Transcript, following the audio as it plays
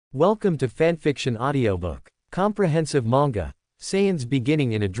Welcome to Fanfiction Audiobook. Comprehensive Manga. Saiyans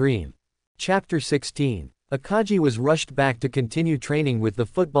Beginning in a Dream. Chapter 16. Akagi was rushed back to continue training with the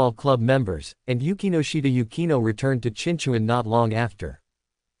football club members, and Yukino returned to Chinchuan not long after.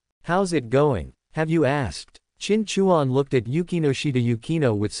 "How's it going? Have you asked?" Chinchuan looked at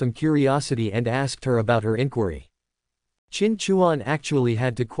Yukino with some curiosity and asked her about her inquiry. Chinchuan actually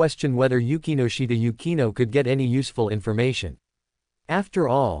had to question whether Yukino could get any useful information. After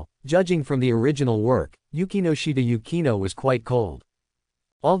all, judging from the original work, Yukino was quite cold.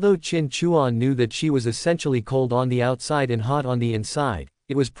 Although Chinchuan knew that she was essentially cold on the outside and hot on the inside,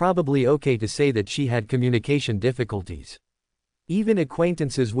 it was probably okay to say that she had communication difficulties. Even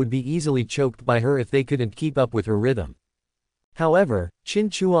acquaintances would be easily choked by her if they couldn't keep up with her rhythm. However,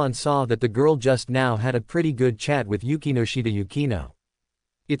 Chinchuan saw that the girl just now had a pretty good chat with Yukino.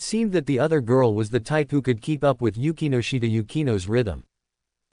 It seemed that the other girl was the type who could keep up with Yukino's rhythm.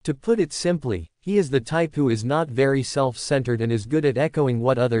 To put it simply, he is the type who is not very self-centered and is good at echoing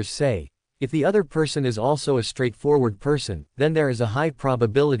what others say. If the other person is also a straightforward person, then there is a high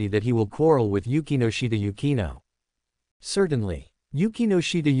probability that he will quarrel with Yukino. Certainly.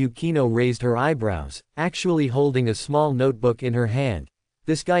 Yukino raised her eyebrows, actually holding a small notebook in her hand.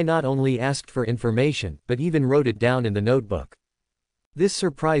 This guy not only asked for information, but even wrote it down in the notebook. This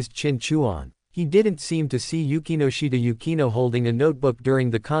surprised Chinchuan. He didn't seem to see Yukino holding a notebook during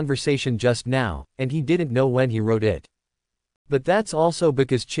the conversation just now, and he didn't know when he wrote it. But that's also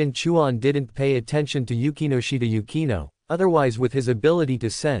because Chinchuan didn't pay attention to Yukino, otherwise with his ability to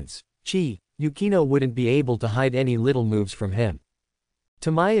sense chi, Yukino wouldn't be able to hide any little moves from him.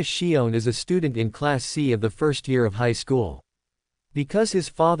 Tamaya Shion is a student in Class C of the first year of high school. Because his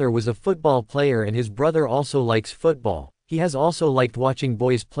father was a football player and his brother also likes football, he has also liked watching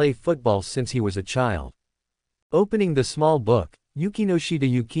boys play football since he was a child. Opening the small book,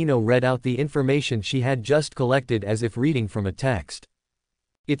 Yukino read out the information she had just collected as if reading from a text.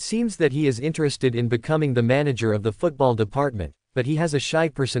 It seems that he is interested in becoming the manager of the football department, but he has a shy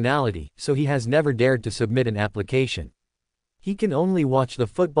personality, so he has never dared to submit an application. He can only watch the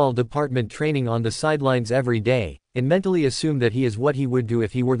football department training on the sidelines every day, and mentally assume that he is what he would do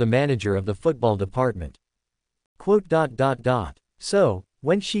if he were the manager of the football department. So,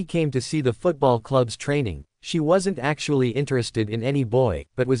 when she came to see the football club's training, she wasn't actually interested in any boy,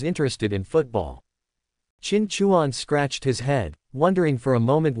 but was interested in football. Chinchuan scratched his head, wondering for a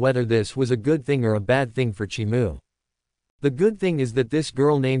moment whether this was a good thing or a bad thing for Chimu. The good thing is that this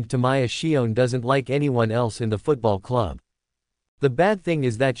girl named Tamaya Shion doesn't like anyone else in the football club. The bad thing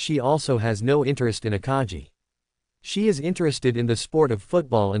is that she also has no interest in Akagi. She is interested in the sport of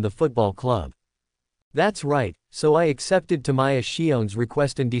football and the football club. That's right, so I accepted Tamaya Shion's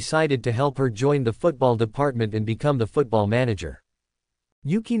request and decided to help her join the football department and become the football manager.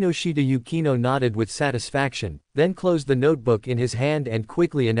 Yukino nodded with satisfaction, then closed the notebook in his hand and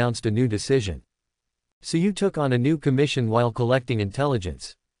quickly announced a new decision. "So you took on a new commission while collecting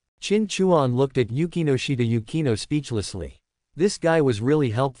intelligence." Chinchuan looked at Yukino speechlessly. This guy was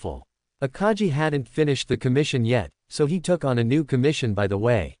really helpful. Akagi hadn't finished the commission yet, so he took on a new commission by the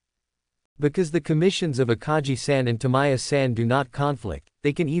way. Because the commissions of Akagi-san and Tamaya-san do not conflict,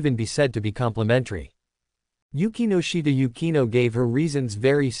 they can even be said to be complementary. Yukino gave her reasons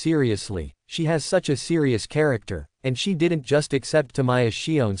very seriously. She has such a serious character, and she didn't just accept Tamaya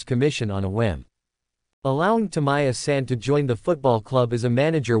Shion's commission on a whim. Allowing Tamaya-san to join the football club as a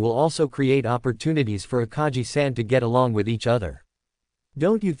manager will also create opportunities for Akagi-san to get along with each other.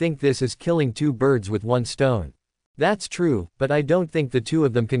 Don't you think this is killing two birds with one stone? That's true, but I don't think the two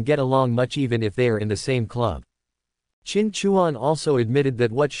of them can get along much even if they are in the same club. Chinchuan also admitted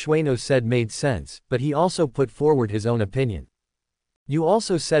that what Shueno said made sense, but he also put forward his own opinion. You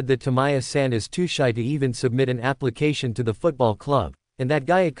also said that Tamaya-san is too shy to even submit an application to the football club, and that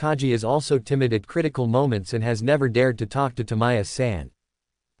guy Akagi is also timid at critical moments and has never dared to talk to Tamaya-san.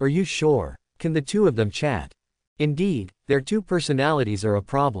 Are you sure? Can the two of them chat? Indeed, their two personalities are a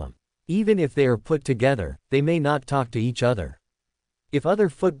problem. Even if they are put together, they may not talk to each other. If other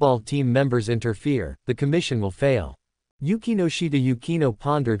football team members interfere, the commission will fail. Yukino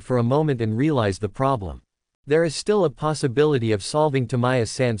pondered for a moment and realized the problem. There is still a possibility of solving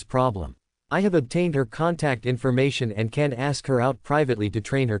Tamaya-san's problem. I have obtained her contact information and can ask her out privately to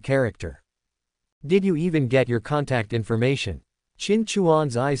train her character. Did you even get your contact information?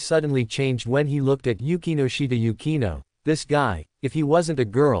 Chinchuan's eyes suddenly changed when he looked at Yukino. This guy, if he wasn't a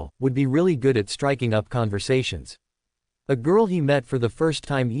girl, would be really good at striking up conversations. A girl he met for the first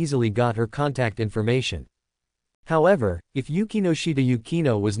time easily got her contact information. However, if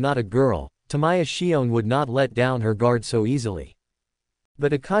Yukino was not a girl, Tamaya Shion would not let down her guard so easily.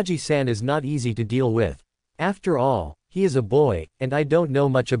 But Akagi-san is not easy to deal with. After all, he is a boy, and I don't know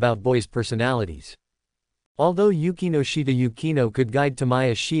much about boys' personalities. Although Yukino Shida Yukino could guide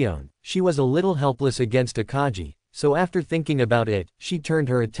Tamaya Shion, she was a little helpless against Akagi, so after thinking about it, she turned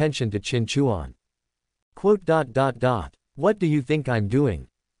her attention to Chinchuan. What do you think I'm doing?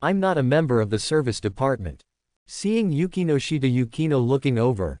 I'm not a member of the service department. Seeing Yukino Shida Yukino looking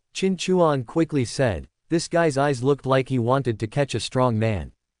over, Chinchuan quickly said, this guy's eyes looked like he wanted to catch a strong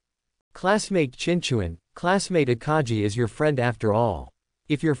man. Classmate Chinchuan, classmate Akagi is your friend after all.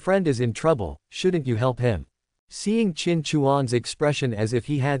 If your friend is in trouble, shouldn't you help him? Seeing Chinchuan's expression as if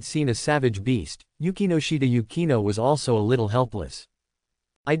he had seen a savage beast, Yukino Shida Yukino was also a little helpless.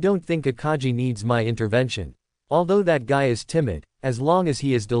 I don't think Akagi needs my intervention. Although that guy is timid, as long as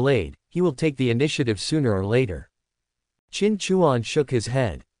he is delayed, he will take the initiative sooner or later. Chinchuan shook his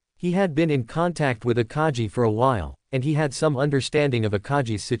head. He had been in contact with Akagi for a while, and he had some understanding of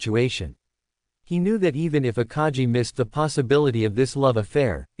Akagi's situation. He knew that even if Akagi missed the possibility of this love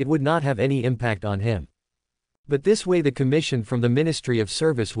affair, it would not have any impact on him. But this way the commission from the Ministry of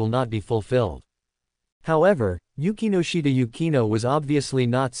Service will not be fulfilled. However, Yukino Shida Yukino was obviously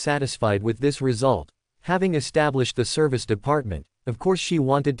not satisfied with this result. Having established the service department, of course she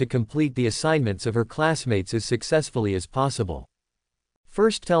wanted to complete the assignments of her classmates as successfully as possible.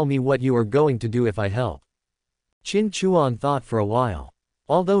 First tell me what you are going to do if I help. Chinchuan thought for a while.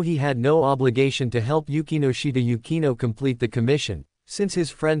 Although he had no obligation to help Yukino Shida Yukino complete the commission, since his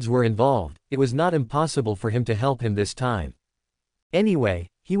friends were involved, it was not impossible for him to help him this time. Anyway,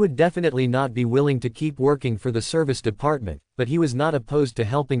 he would definitely not be willing to keep working for the service department, but he was not opposed to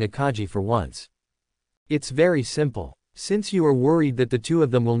helping Akagi for once. It's very simple. Since you are worried that the two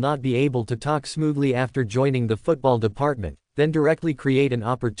of them will not be able to talk smoothly after joining the football department, then directly create an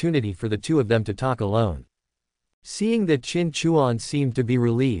opportunity for the two of them to talk alone. Seeing that Chinchuan seemed to be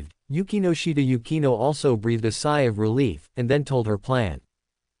relieved, Yukino Shida Yukino also breathed a sigh of relief, and then told her plan.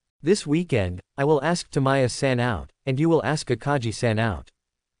 This weekend, I will ask Tamaya-san out, and you will ask Akagi-san out.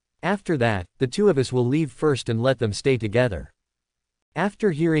 After that, the two of us will leave first and let them stay together.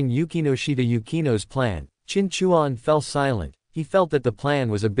 After hearing Yukino Shida Yukino's plan, Chinchuan fell silent. He felt that the plan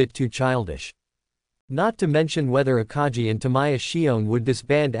was a bit too childish. Not to mention whether Akagi and Tamaya Shion would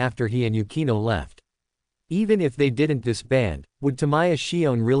disband after he and Yukino left. Even if they didn't disband, would Tamaya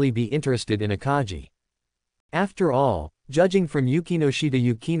Shion really be interested in Akagi? After all, judging from Yukino Shida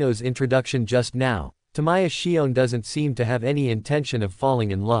Yukino's introduction just now, Tamaya Shion doesn't seem to have any intention of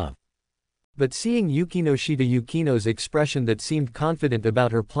falling in love. But seeing Yukino Shida Yukino's expression that seemed confident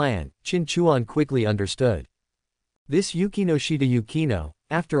about her plan, Chinchuan quickly understood. This Yukino Shida Yukino,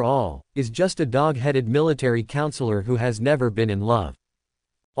 after all, is just a dog-headed military counselor who has never been in love.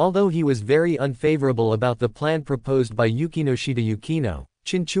 Although he was very unfavorable about the plan proposed by Yukino Shida Yukino,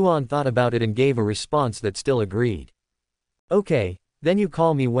 Chinchuan thought about it and gave a response that still agreed. Okay, then you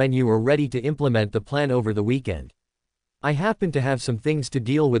call me when you are ready to implement the plan over the weekend. I happen to have some things to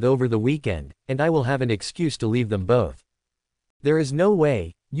deal with over the weekend, and I will have an excuse to leave them both. There is no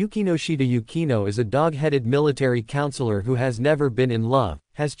way. Yukino Shida Yukino is a dog-headed military counselor who has never been in love.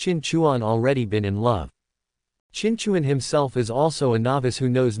 Has Chinchuan already been in love? Chinchuan himself is also a novice who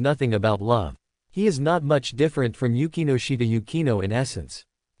knows nothing about love. He is not much different from Yukino Shida Yukino in essence.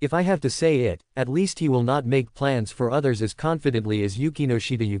 If I have to say it, at least he will not make plans for others as confidently as Yukino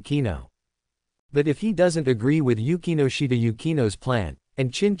Shida Yukino. But if he doesn't agree with Yukino Shida Yukino's plan,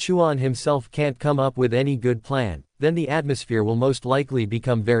 and Chinchuan himself can't come up with any good plan, then the atmosphere will most likely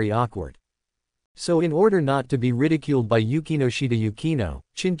become very awkward. So in order not to be ridiculed by Yukino Shida Yukino,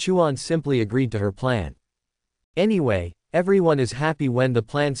 Chinchuan simply agreed to her plan. Anyway, everyone is happy when the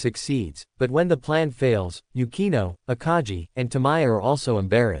plan succeeds, but when the plan fails, Yukino, Akagi, and Tamaya are also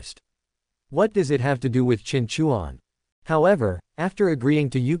embarrassed. What does it have to do with Chinchuan? However, after agreeing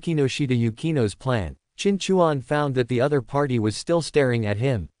to Yukino Shida Yukino's plan, Chinchuan found that the other party was still staring at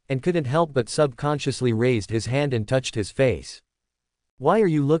him, and couldn't help but subconsciously raised his hand and touched his face. Why are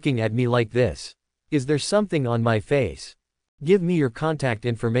you looking at me like this? Is there something on my face? Give me your contact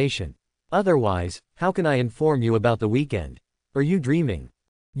information. Otherwise, how can I inform you about the weekend? Are you dreaming?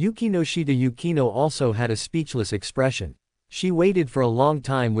 Yukino Shida Yukino also had a speechless expression. She waited for a long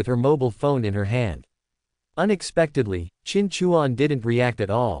time with her mobile phone in her hand. Unexpectedly, Chinchuan didn't react at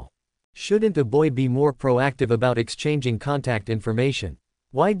all. Shouldn't a boy be more proactive about exchanging contact information?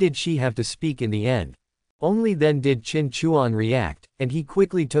 Why did she have to speak in the end? Only then did Chinchuan react, and he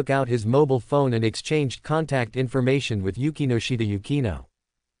quickly took out his mobile phone and exchanged contact information with Yukino Shida Yukino.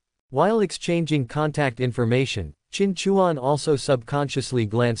 While exchanging contact information, Chinchuan also subconsciously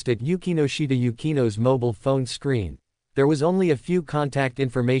glanced at Yukino Shida Yukino's mobile phone screen. there was only a few contact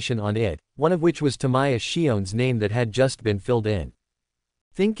information on it, one of which was Tamaya Shion's name that had just been filled in.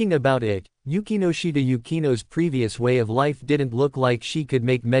 Thinking about it, Yukinoshita Yukino's previous way of life didn't look like she could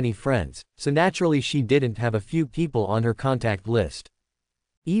make many friends, so naturally she didn't have a few people on her contact list.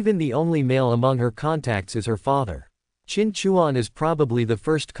 Even the only male among her contacts is her father. Chin Chuan is probably the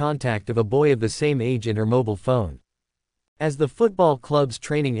first contact of a boy of the same age in her mobile phone. As the football club's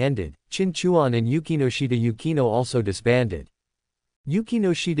training ended, Chin Chuan and Yukinoshita Yukino also disbanded.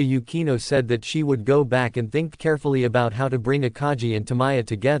 Yukinoshita Yukino said that she would go back and think carefully about how to bring Akagi and Tamaya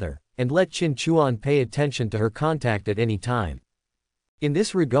together, and let Chin Chuan pay attention to her contact at any time. In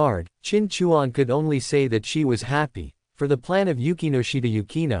this regard, Chin Chuan could only say that she was happy. For the plan of Yukinoshita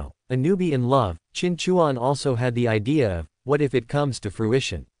Yukino, a newbie in love, Chin Chuan also had the idea of, what if it comes to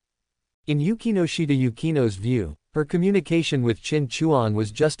fruition? In Yukinoshita Yukino's view, her communication with Chin Chuan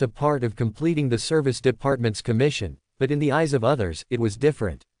was just a part of completing the service department's commission, but in the eyes of others, it was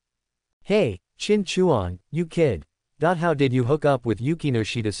different. Hey, Chin Chuan, you kid. How did you hook up with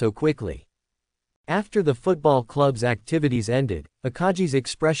Yukinoshita so quickly? After the football club's activities ended, Akagi's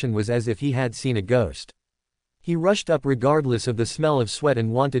expression was as if he had seen a ghost. He rushed up regardless of the smell of sweat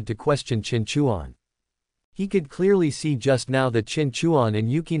and wanted to question Chin Chuan. He could clearly see just now that Chin Chuan and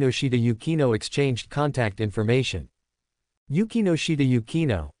Yukinoshita Yukino exchanged contact information. Yukinoshita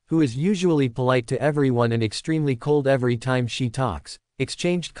Yukino, who is usually polite to everyone and extremely cold every time she talks,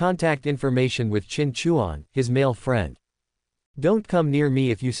 exchanged contact information with Chin Chuan, his male friend. Don't come near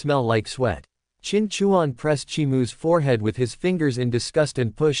me if you smell like sweat. Chin Chuan pressed Chimu's forehead with his fingers in disgust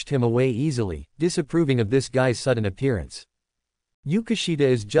and pushed him away easily, disapproving of this guy's sudden appearance. Yukishita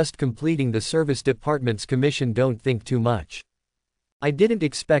is just completing the service department's commission, don't think too much. I didn't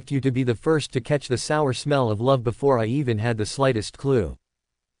expect you to be the first to catch the sour smell of love before I even had the slightest clue.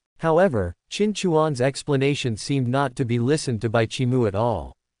 However, Chin Chuan's explanation seemed not to be listened to by Chimu at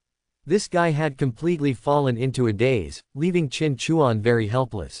all. This guy had completely fallen into a daze, leaving Chin Chuan very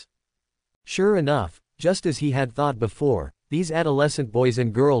helpless. Sure enough, just as he had thought before, these adolescent boys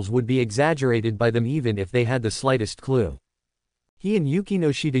and girls would be exaggerated by them even if they had the slightest clue. He and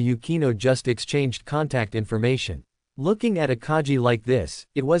Yukinoshita Yukino just exchanged contact information. Looking at Akagi like this,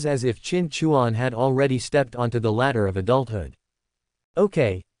 it was as if Chin Chuan had already stepped onto the ladder of adulthood.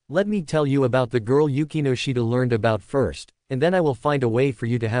 Okay, let me tell you about the girl Yukinoshita learned about first, and then I will find a way for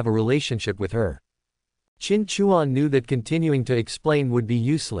you to have a relationship with her. Chin Chuan knew that continuing to explain would be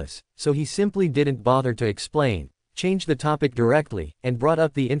useless, so he simply didn't bother to explain, changed the topic directly, and brought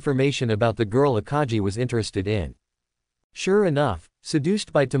up the information about the girl Akagi was interested in. Sure enough,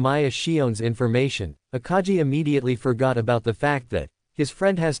 seduced by Tamaya Shion's information, Akagi immediately forgot about the fact that his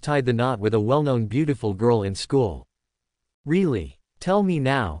friend has tied the knot with a well-known beautiful girl in school. Really? Tell me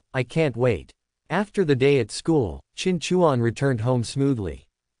now, I can't wait. After the day at school, Chin Chuan returned home smoothly.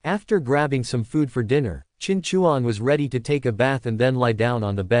 After grabbing some food for dinner, Chin Chuan was ready to take a bath and then lie down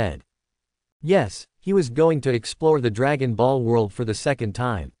on the bed. Yes, he was going to explore the Dragon Ball world for the second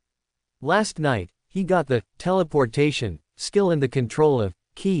time. Last night, he got the teleportation skill and the control of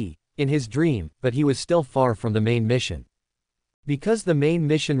ki in his dream, but he was still far from the main mission. Because the main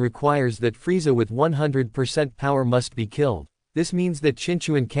mission requires that Frieza with 100% power must be killed, this means that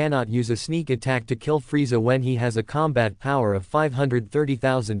Chinchuan cannot use a sneak attack to kill Frieza when he has a combat power of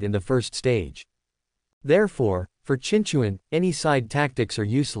 530,000 in the first stage. Therefore, for Chinchuan, any side tactics are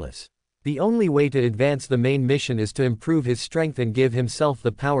useless. The only way to advance the main mission is to improve his strength and give himself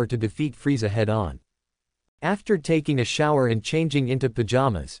the power to defeat Frieza head-on. After taking a shower and changing into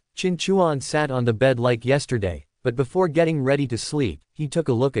pajamas, Chin Chuan sat on the bed like yesterday, but before getting ready to sleep, he took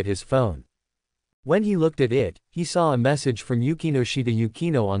a look at his phone. When he looked at it, he saw a message from Yukinoshita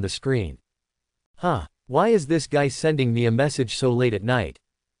Yukino on the screen. Huh, why is this guy sending me a message so late at night?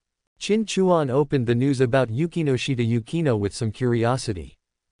 Chin Chuan opened the news about Yukinoshita Yukino with some curiosity.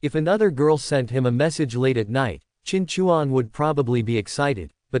 If another girl sent him a message late at night, Chin Chuan would probably be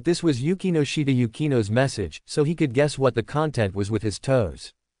excited, but this was Yukinoshita Yukino's message, so he could guess what the content was with his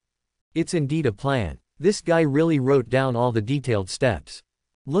toes. It's indeed a plan. This guy really wrote down all the detailed steps.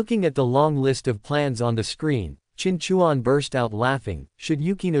 Looking at the long list of plans on the screen, Chin Chuan burst out laughing. Should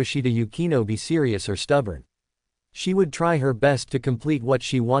Yukinoshita Yukino be serious or stubborn? She would try her best to complete what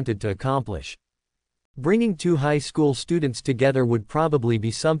she wanted to accomplish. Bringing two high school students together would probably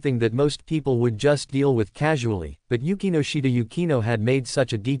be something that most people would just deal with casually, but Yukinoshita Yukino had made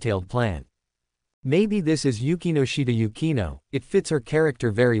such a detailed plan. Maybe this is Yukinoshita Yukino, it fits her character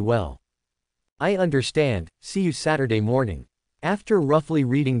very well. I understand, see you Saturday morning. After roughly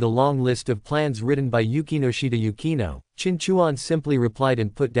reading the long list of plans written by Yukinoshita Yukino, Chin Chuan simply replied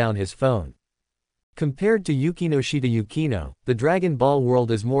and put down his phone. Compared to Yukino Yukino, the Dragon Ball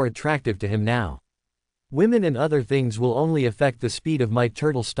world is more attractive to him now. Women and other things will only affect the speed of my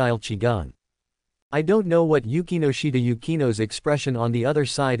turtle-style Qigong. I don't know what Yukino Yukino's expression on the other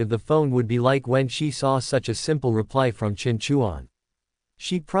side of the phone would be like when she saw such a simple reply from Chin Chuan.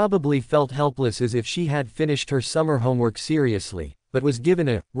 She probably felt helpless as if she had finished her summer homework seriously, but was given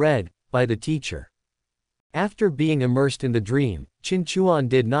a red by the teacher. After being immersed in the dream, Chin Chuan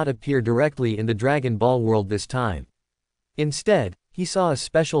did not appear directly in the Dragon Ball world this time. Instead, he saw a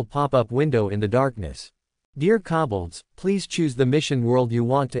special pop-up window in the darkness. Dear Kobolds, please choose the mission world you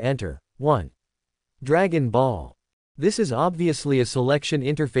want to enter. 1. Dragon Ball. This is obviously a selection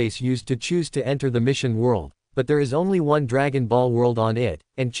interface used to choose to enter the mission world, but there is only one Dragon Ball world on it,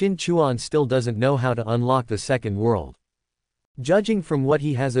 and Chin Chuan still doesn't know how to unlock the second world. Judging from what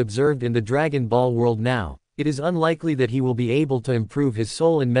he has observed in the Dragon Ball world now, it is unlikely that he will be able to improve his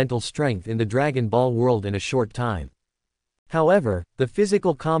soul and mental strength in the Dragon Ball world in a short time. However, the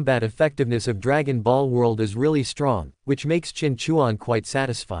physical combat effectiveness of Dragon Ball world is really strong, which makes Chin Chuan quite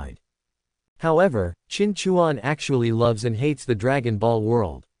satisfied. However, Chin Chuan actually loves and hates the Dragon Ball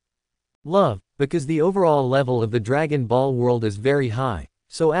world. Love, because the overall level of the Dragon Ball world is very high,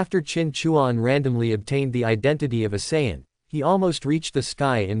 so after Chin Chuan randomly obtained the identity of a Saiyan, he almost reached the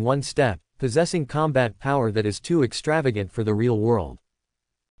sky in one step, possessing combat power that is too extravagant for the real world.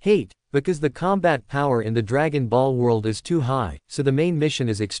 Hate, because the combat power in the Dragon Ball world is too high, so the main mission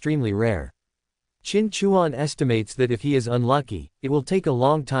is extremely rare. Chin Chuan estimates that if he is unlucky, it will take a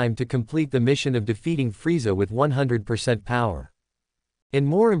long time to complete the mission of defeating Frieza with 100% power. And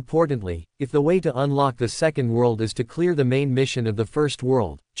more importantly, if the way to unlock the second world is to clear the main mission of the first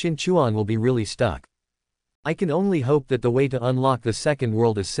world, Chin Chuan will be really stuck. I can only hope that the way to unlock the second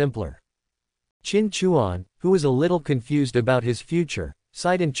world is simpler. Chin Chuan, who was a little confused about his future,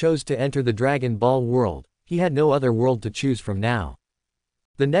 sighed and chose to enter the Dragon Ball world. He had no other world to choose from now.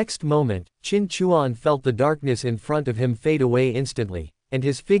 The next moment, Chin Chuan felt the darkness in front of him fade away instantly, and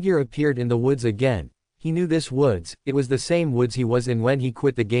his figure appeared in the woods again. He knew this woods, it was the same woods he was in when he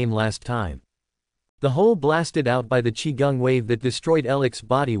quit the game last time. The hole blasted out by the Qigong wave that destroyed Elik's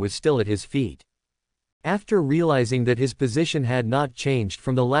body was still at his feet. After realizing that his position had not changed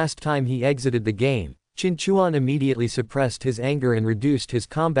from the last time he exited the game, Chin Chuan immediately suppressed his anger and reduced his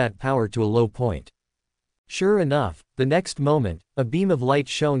combat power to a low point. Sure enough, the next moment, a beam of light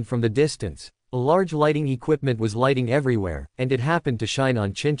shone from the distance. A large lighting equipment was lighting everywhere, and it happened to shine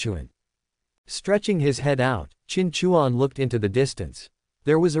on Chin Chuan. Stretching his head out, Chin Chuan looked into the distance.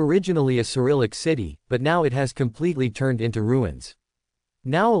 There was originally a Cyrillic city, but now it has completely turned into ruins.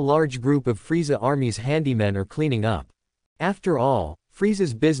 Now a large group of Frieza Army's handymen are cleaning up. After all,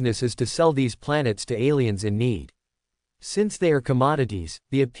 Frieza's business is to sell these planets to aliens in need. Since they are commodities,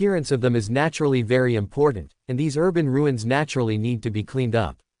 the appearance of them is naturally very important, and these urban ruins naturally need to be cleaned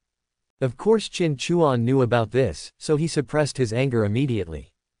up. Of course Chin Chuan knew about this, so he suppressed his anger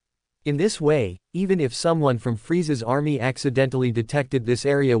immediately. In this way, even if someone from Frieza's army accidentally detected this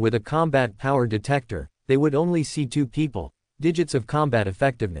area with a combat power detector, they would only see two people. Digits of combat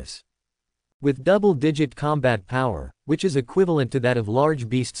effectiveness. With double-digit combat power, which is equivalent to that of large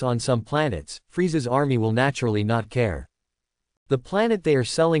beasts on some planets, Frieza's army will naturally not care. The planet they are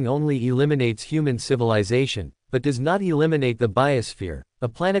selling only eliminates human civilization, but does not eliminate the biosphere, a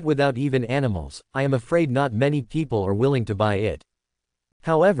planet without even animals. I am afraid not many people are willing to buy it.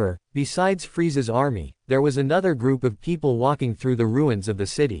 However, besides Frieza's army, there was another group of people walking through the ruins of the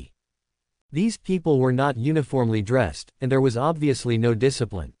city. These people were not uniformly dressed, and there was obviously no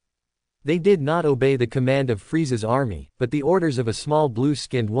discipline. They did not obey the command of Frieza's army, but the orders of a small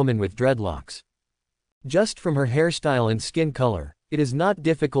blue-skinned woman with dreadlocks. Just from her hairstyle and skin color, it is not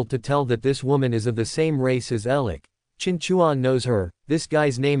difficult to tell that this woman is of the same race as Elik. Chin Chuan knows her. This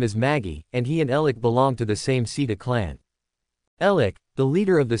guy's name is Maggie, and he and Elik belong to the same Sita clan. Elik, the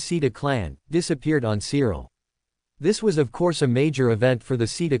leader of the Sita clan, disappeared on Cyril. This was of course a major event for the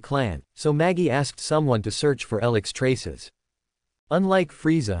Sita clan, so Maggie asked someone to search for Elik's traces. Unlike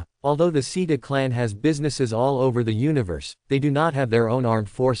Frieza, although the Sita clan has businesses all over the universe, they do not have their own armed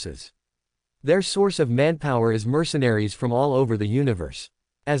forces. Their source of manpower is mercenaries from all over the universe.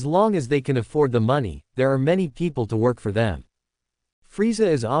 As long as they can afford the money, there are many people to work for them. Frieza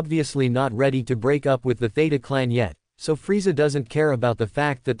is obviously not ready to break up with the Theta clan yet, so Frieza doesn't care about the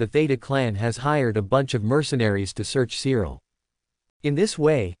fact that the Theta clan has hired a bunch of mercenaries to search Cyril. In this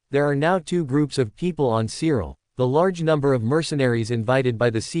way, there are now two groups of people on Cyril, the large number of mercenaries invited by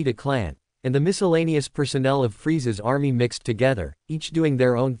the Sita clan, and the miscellaneous personnel of Frieza's army mixed together, each doing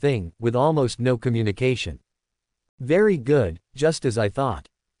their own thing, with almost no communication. Very good, just as I thought.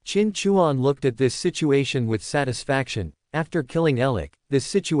 Qin Chuan looked at this situation with satisfaction. After killing Elik, this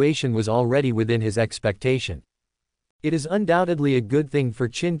situation was already within his expectation. It is undoubtedly a good thing for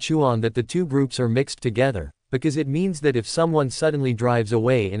Qin Chuan that the two groups are mixed together, because it means that if someone suddenly drives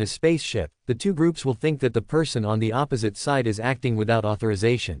away in a spaceship, the two groups will think that the person on the opposite side is acting without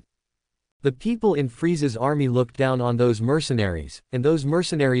authorization. The people in Frieza's army looked down on those mercenaries, and those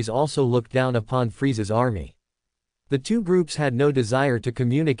mercenaries also looked down upon Frieza's army. The two groups had no desire to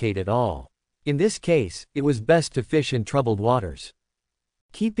communicate at all. In this case, it was best to fish in troubled waters.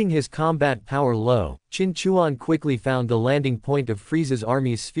 Keeping his combat power low, Qin Chuan quickly found the landing point of Frieza's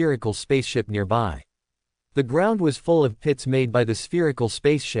army's spherical spaceship nearby. The ground was full of pits made by the spherical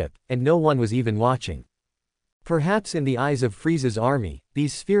spaceship, and no one was even watching. Perhaps in the eyes of Frieza's army,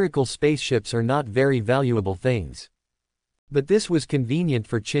 these spherical spaceships are not very valuable things. But this was convenient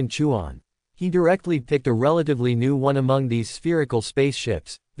for Qin Chuan. He directly picked a relatively new one among these spherical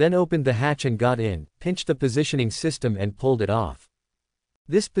spaceships, then opened the hatch and got in, pinched the positioning system and pulled it off.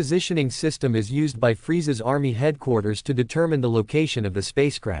 This positioning system is used by Frieza's army headquarters to determine the location of the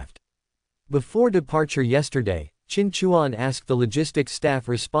spacecraft. Before departure yesterday, Qin Chuan asked the logistics staff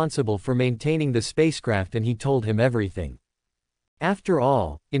responsible for maintaining the spacecraft and he told him everything. After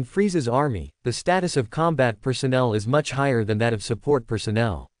all, in Frieza's army, the status of combat personnel is much higher than that of support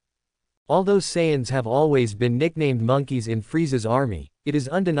personnel. Although Saiyans have always been nicknamed monkeys in Frieza's army, it is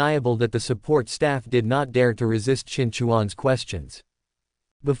undeniable that the support staff did not dare to resist Qin Chuan's questions.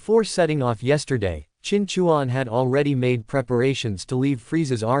 Before setting off yesterday, Qin Chuan had already made preparations to leave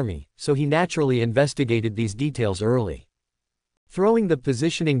Frieza's army, so he naturally investigated these details early. Throwing the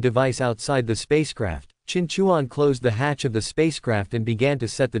positioning device outside the spacecraft, Qin Chuan closed the hatch of the spacecraft and began to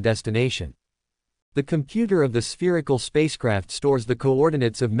set the destination. The computer of the spherical spacecraft stores the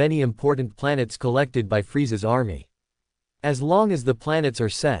coordinates of many important planets collected by Frieza's army. As long as the planets are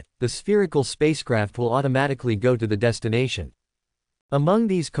set, the spherical spacecraft will automatically go to the destination. Among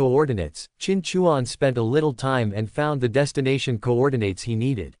these coordinates, Qin Chuan spent a little time and found the destination coordinates he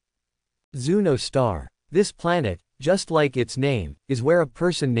needed. Zuno star. This planet, just like its name, is where a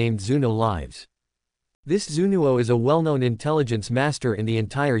person named Zuno lives. This Zunuo is a well-known intelligence master in the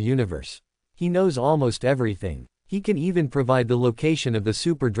entire universe. He knows almost everything. He can even provide the location of the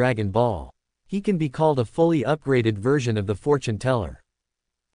Super Dragon Ball. He can be called a fully upgraded version of the fortune teller.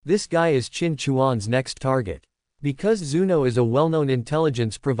 This guy is Qin Chuan's next target. Because Zuno is a well-known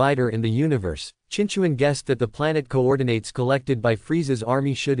intelligence provider in the universe, Qin Chuan guessed that the planet coordinates collected by Frieza's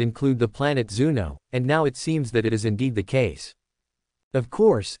army should include the planet Zuno, and now it seems that it is indeed the case. Of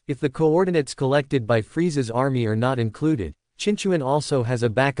course, if the coordinates collected by Frieza's army are not included, Qin Chuan also has a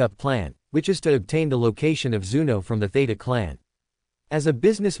backup plan, which is to obtain the location of Zuno from the Theta clan. As a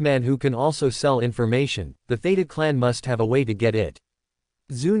businessman who can also sell information, the Theta clan must have a way to get it.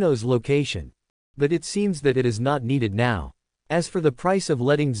 Zuno's location. But it seems that it is not needed now. As for the price of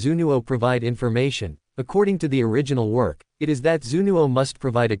letting Zunuo provide information, according to the original work, it is that Zunuo must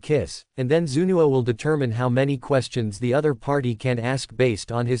provide a kiss, and then Zunuo will determine how many questions the other party can ask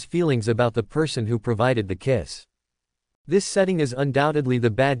based on his feelings about the person who provided the kiss. This setting is undoubtedly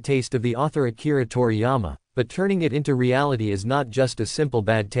the bad taste of the author Akira Toriyama, but turning it into reality is not just a simple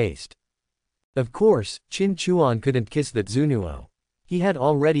bad taste. Of course, Qin Chuan couldn't kiss that Zunuo. He had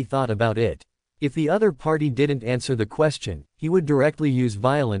already thought about it. If the other party didn't answer the question, he would directly use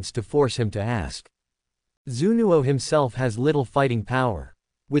violence to force him to ask. Zunuo himself has little fighting power.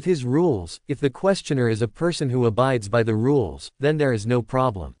 With his rules, if the questioner is a person who abides by the rules, then there is no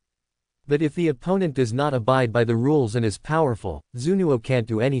problem. But if the opponent does not abide by the rules and is powerful, Zunuo can't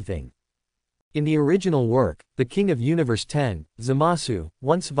do anything. In the original work, the King of Universe 10, Zamasu,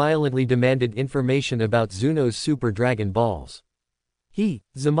 once violently demanded information about Zuno's Super Dragon Balls. He,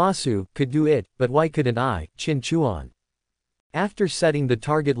 Zamasu, could do it, but why couldn't I, Qin Chuan? After setting the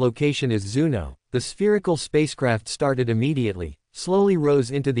target location as Zuno, the spherical spacecraft started immediately, slowly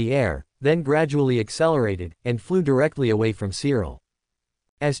rose into the air, then gradually accelerated, and flew directly away from Cyril.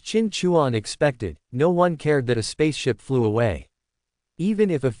 As Qin Chuan expected, no one cared that a spaceship flew away. Even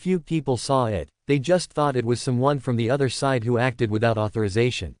if a few people saw it, they just thought it was someone from the other side who acted without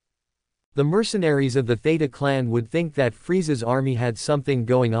authorization. The mercenaries of the Theta clan would think that Frieza's army had something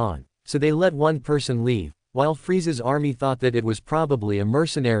going on, so they let one person leave, while Frieza's army thought that it was probably a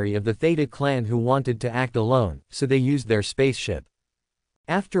mercenary of the Theta clan who wanted to act alone, so they used their spaceship.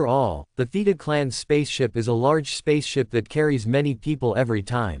 After all, the Theta clan's spaceship is a large spaceship that carries many people every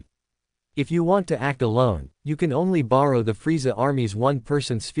time. If you want to act alone, you can only borrow the Frieza army's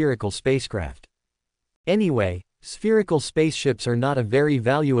one-person spherical spacecraft. Anyway, spherical spaceships are not a very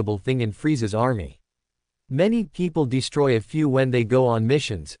valuable thing in Frieza's army. Many people destroy a few when they go on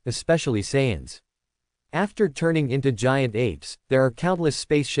missions, especially Saiyans. After turning into giant apes, there are countless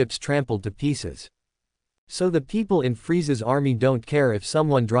spaceships trampled to pieces. So the people in Frieza's army don't care if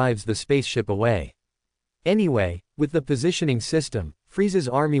someone drives the spaceship away. Anyway, with the positioning system, Frieza's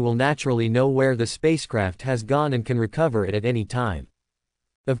army will naturally know where the spacecraft has gone and can recover it at any time.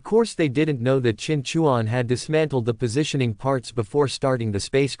 Of course they didn't know that Qin Chuan had dismantled the positioning parts before starting the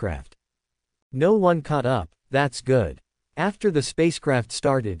spacecraft. No one caught up, that's good. After the spacecraft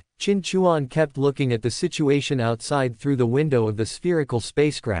started, Qin Chuan kept looking at the situation outside through the window of the spherical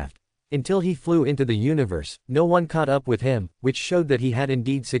spacecraft, until he flew into the universe. No one caught up with him, which showed that he had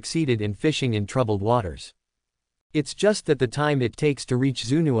indeed succeeded in fishing in troubled waters. It's just that the time it takes to reach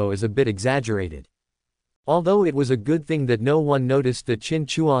Zunuo is a bit exaggerated. Although it was a good thing that no one noticed that Qin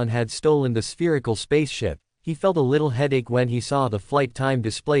Chuan had stolen the spherical spaceship, he felt a little headache when he saw the flight time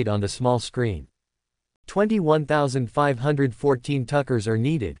displayed on the small screen. 21,514 tuckers are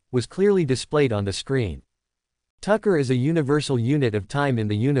needed, was clearly displayed on the screen. Tucker is a universal unit of time in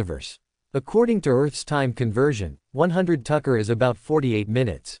the universe. According to Earth's time conversion, 100 tucker is about 48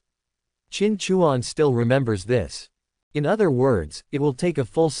 minutes. Qin Chuan still remembers this. In other words, it will take a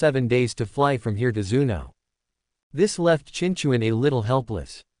full 7 days to fly from here to Zuno. This left Qin Chuan a little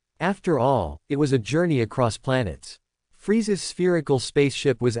helpless. After all, it was a journey across planets. Frieza's spherical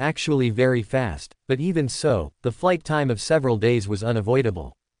spaceship was actually very fast, but even so, the flight time of several days was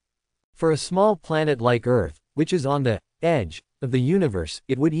unavoidable. For a small planet like Earth, which is on the edge of the universe,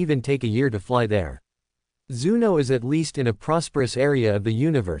 it would even take a year to fly there. Zuno is at least in a prosperous area of the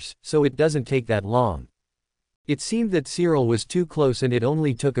universe, so it doesn't take that long. It seemed that Cyril was too close and it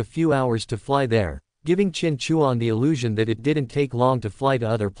only took a few hours to fly there, giving Qin Chuan the illusion that it didn't take long to fly to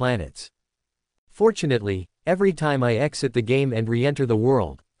other planets. Fortunately, every time I exit the game and re-enter the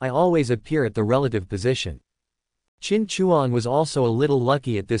world, I always appear at the relative position. Qin Chuan was also a little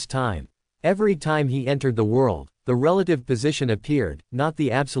lucky at this time. Every time he entered the world, the relative position appeared, not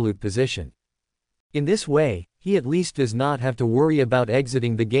the absolute position. In this way, he at least does not have to worry about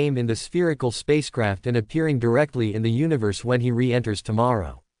exiting the game in the spherical spacecraft and appearing directly in the universe when he re-enters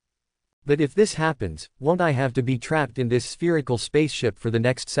tomorrow. But if this happens, won't I have to be trapped in this spherical spaceship for the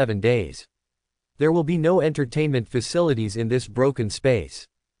next 7 days? There will be no entertainment facilities in this broken space.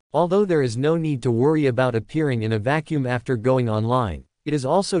 Although there is no need to worry about appearing in a vacuum after going online, it is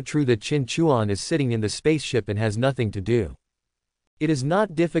also true that Qin Chuan is sitting in the spaceship and has nothing to do. It is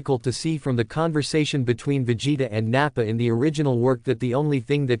not difficult to see from the conversation between Vegeta and Nappa in the original work that the only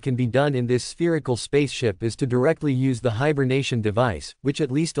thing that can be done in this spherical spaceship is to directly use the hibernation device, which at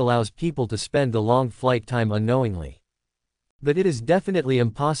least allows people to spend the long flight time unknowingly. But it is definitely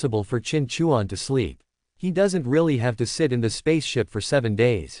impossible for Qin Chuan to sleep. He doesn't really have to sit in the spaceship for 7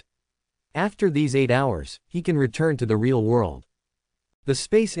 days. After these 8 hours, he can return to the real world. The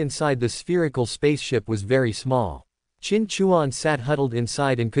space inside the spherical spaceship was very small. Qin Chuan sat huddled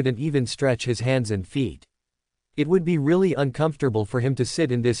inside and couldn't even stretch his hands and feet. It would be really uncomfortable for him to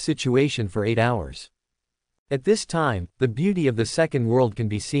sit in this situation for 8 hours. At this time, the beauty of the second world can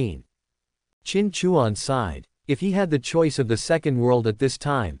be seen. Qin Chuan sighed. If he had the choice of the second world at this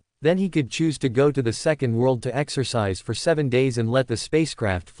time, then he could choose to go to the second world to exercise for 7 days and let the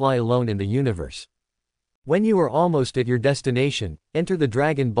spacecraft fly alone in the universe. When you are almost at your destination, enter the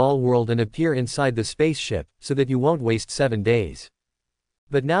Dragon Ball world and appear inside the spaceship, so that you won't waste 7 days.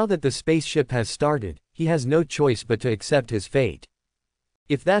 But now that the spaceship has started, he has no choice but to accept his fate.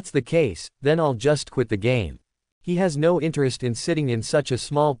 If that's the case, then I'll just quit the game. He has no interest in sitting in such a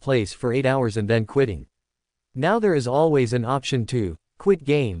small place for 8 hours and then quitting. Now there is always an option to quit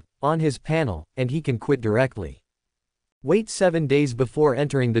game on his panel, and he can quit directly. Wait 7 days before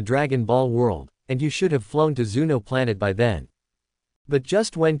entering the Dragon Ball world, and you should have flown to Zuno planet by then. But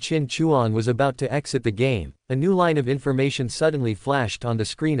just when Qin Chuan was about to exit the game, a new line of information suddenly flashed on the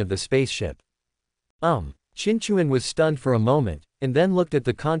screen of the spaceship. Qin Chuan was stunned for a moment, and then looked at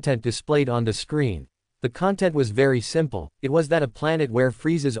the content displayed on the screen. The content was very simple. It was that a planet where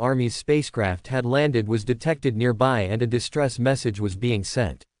Frieza's army's spacecraft had landed was detected nearby and a distress message was being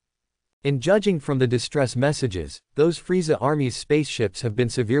sent. And judging from the distress messages, those Frieza army's spaceships have been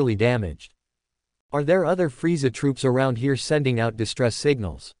severely damaged. Are there other Frieza troops around here sending out distress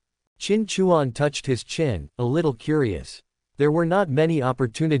signals? Qin Chuan touched his chin, a little curious. There were not many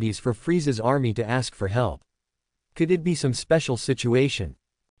opportunities for Frieza's army to ask for help. Could it be some special situation?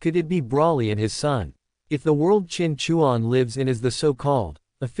 Could it be Broly and his son? If the world Qin Chuan lives in is the so-called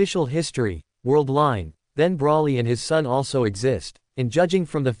official history world line, then Broly and his son also exist, and judging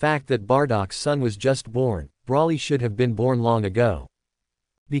from the fact that Bardock's son was just born, Broly should have been born long ago.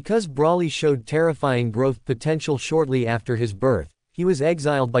 Because Broly showed terrifying growth potential shortly after his birth, he was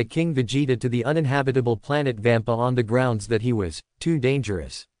exiled by King Vegeta to the uninhabitable planet Vampa on the grounds that he was too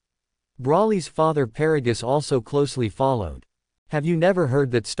dangerous. Broly's father Paragus also closely followed. Have you never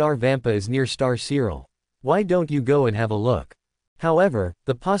heard that Star Vampa is near Star Cyril? Why don't you go and have a look? However,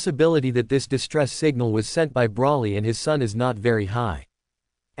 the possibility that this distress signal was sent by Broly and his son is not very high.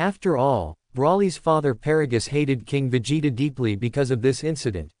 After all, Broly's father Paragus hated King Vegeta deeply because of this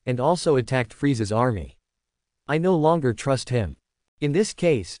incident, and also attacked Frieza's army. I no longer trust him. In this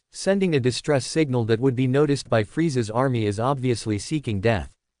case, sending a distress signal that would be noticed by Frieza's army is obviously seeking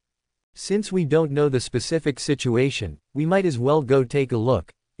death. Since we don't know the specific situation, we might as well go take a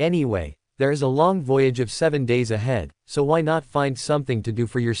look. Anyway, there is a long voyage of 7 days ahead, so why not find something to do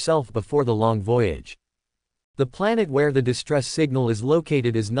for yourself before the long voyage? The planet where the distress signal is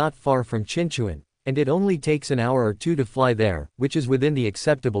located is not far from Chinchuan, and it only takes an hour or two to fly there, which is within the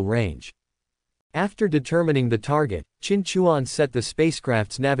acceptable range. After determining the target, Chinchuan set the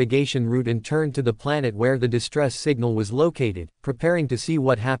spacecraft's navigation route and turned to the planet where the distress signal was located, preparing to see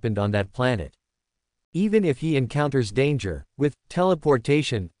what happened on that planet. Even if he encounters danger, with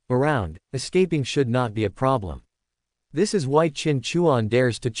teleportation around, escaping should not be a problem. This is why Chinchuan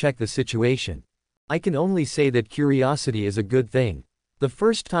dares to check the situation. I can only say that curiosity is a good thing. The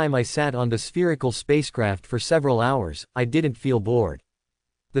first time I sat on the spherical spacecraft for several hours, I didn't feel bored.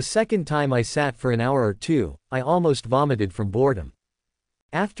 The second time I sat for an hour or two, I almost vomited from boredom.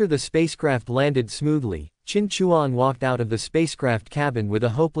 After the spacecraft landed smoothly, Chinchuan walked out of the spacecraft cabin with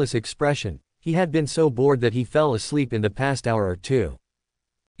a hopeless expression. He had been so bored that he fell asleep in the past hour or two.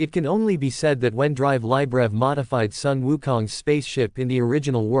 It can only be said that when Drive Librev modified Sun Wukong's spaceship in the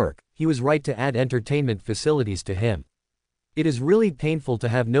original work, he was right to add entertainment facilities to him. It is really painful to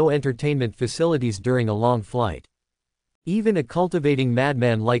have no entertainment facilities during a long flight. Even a cultivating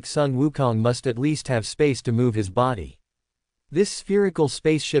madman like Sun Wukong must at least have space to move his body. This spherical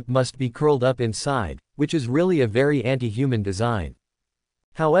spaceship must be curled up inside, which is really a very anti-human design.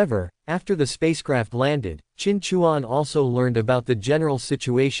 However, after the spacecraft landed, Chinchuan also learned about the general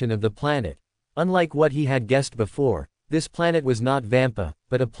situation of the planet. Unlike what he had guessed before, this planet was not Vampa,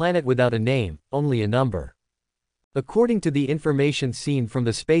 but a planet without a name, only a number. According to the information seen from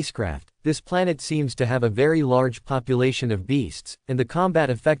the spacecraft, this planet seems to have a very large population of beasts, and the combat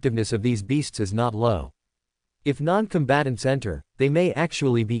effectiveness of these beasts is not low. If non-combatants enter, they may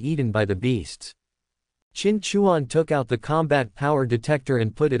actually be eaten by the beasts. Chinchuan took out the combat power detector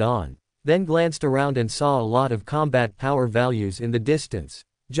and put it on, then glanced around and saw a lot of combat power values in the distance.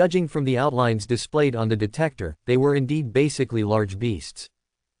 Judging from the outlines displayed on the detector, they were indeed basically large beasts.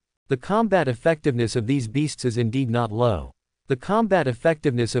 The combat effectiveness of these beasts is indeed not low. The combat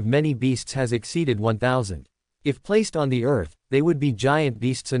effectiveness of many beasts has exceeded 1000. If placed on the Earth, they would be giant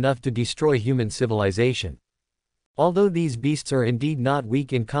beasts enough to destroy human civilization. Although these beasts are indeed not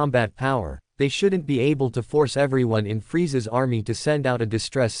weak in combat power, they shouldn't be able to force everyone in Frieza's army to send out a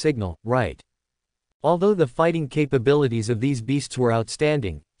distress signal, right? Although the fighting capabilities of these beasts were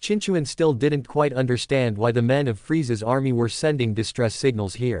outstanding, Chinchuan still didn't quite understand why the men of Frieza's army were sending distress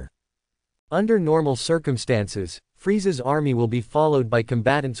signals here. Under normal circumstances, Frieza's army will be followed by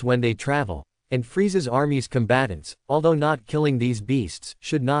combatants when they travel, and Frieza's army's combatants, although not killing these beasts,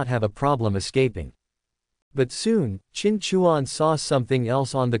 should not have a problem escaping. But soon, Chinchuan saw something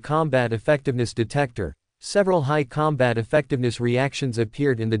else on the combat effectiveness detector. Several high combat effectiveness reactions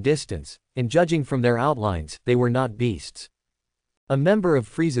appeared in the distance, and judging from their outlines, they were not beasts. A member of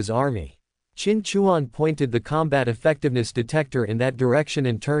Frieza's army. Chinchuan pointed the combat effectiveness detector in that direction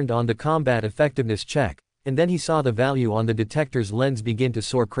and turned on the combat effectiveness check, and then he saw the value on the detector's lens begin to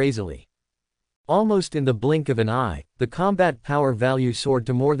soar crazily. Almost in the blink of an eye, the combat power value soared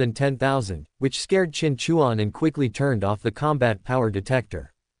to more than 10,000, which scared Chinchuan and quickly turned off the combat power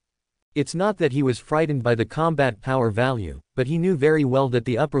detector. It's not that he was frightened by the combat power value, but he knew very well that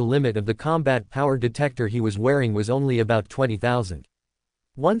the upper limit of the combat power detector he was wearing was only about 20,000.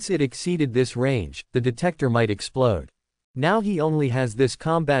 Once it exceeded this range, the detector might explode. Now he only has this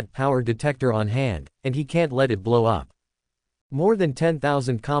combat power detector on hand, and he can't let it blow up. More than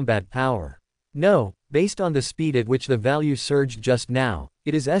 10,000 combat power. No, based on the speed at which the value surged just now,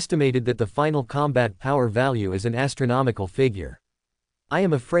 it is estimated that the final combat power value is an astronomical figure. I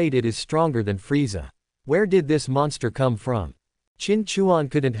am afraid it is stronger than Frieza. Where did this monster come from?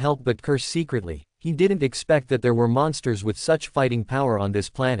 Chinchuan couldn't help but curse secretly. He didn't expect that there were monsters with such fighting power on this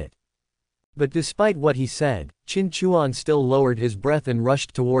planet. But despite what he said, Chinchuan still lowered his breath and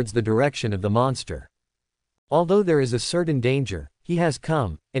rushed towards the direction of the monster. Although there is a certain danger, he has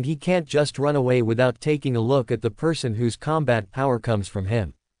come, and he can't just run away without taking a look at the person whose combat power comes from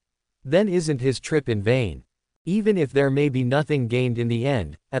him. Then isn't his trip in vain? Even if there may be nothing gained in the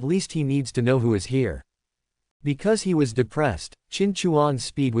end, at least he needs to know who is here. Because he was depressed, Qin Chuan's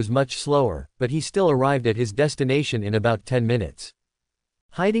speed was much slower, but he still arrived at his destination in about 10 minutes.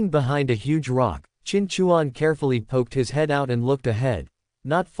 Hiding behind a huge rock, Qin Chuan carefully poked his head out and looked ahead.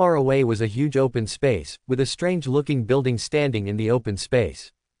 Not far away was a huge open space, with a strange-looking building standing in the open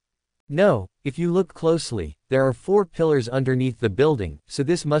space. No, if you look closely, there are 4 pillars underneath the building, so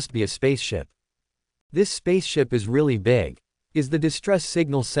this must be a spaceship. This spaceship is really big. Is the distress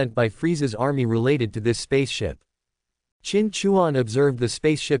signal sent by Frieza's army related to this spaceship? Qin Chuan observed the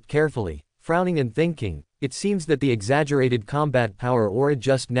spaceship carefully, frowning and thinking, it seems that the exaggerated combat power aura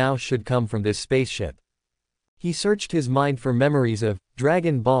just now should come from this spaceship. He searched his mind for memories of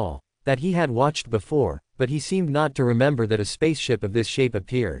Dragon Ball that he had watched before, but he seemed not to remember that a spaceship of this shape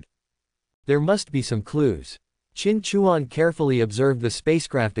appeared. There must be some clues. Qin Chuan carefully observed the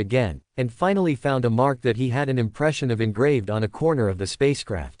spacecraft again, and finally found a mark that he had an impression of engraved on a corner of the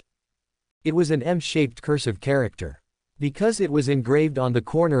spacecraft. It was an M-shaped cursive character. Because it was engraved on the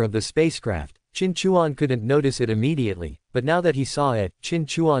corner of the spacecraft, Qin Chuan couldn't notice it immediately, but now that he saw it, Qin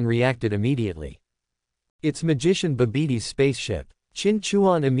Chuan reacted immediately. It's Magician Babiti's spaceship. Qin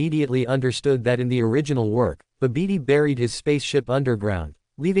Chuan immediately understood that in the original work, Babiti buried his spaceship underground,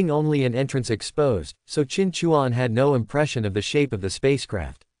 leaving only an entrance exposed, so Qin Chuan had no impression of the shape of the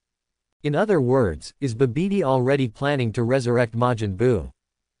spacecraft. In other words, is Babiti already planning to resurrect Majin Buu?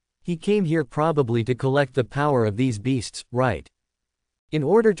 He came here probably to collect the power of these beasts, right? In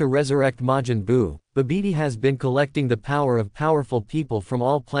order to resurrect Majin Buu, Babiti has been collecting the power of powerful people from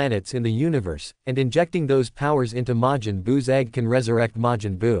all planets in the universe, and injecting those powers into Majin Buu's egg can resurrect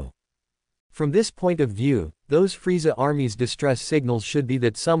Majin Buu. From this point of view, those Frieza army's distress signals should be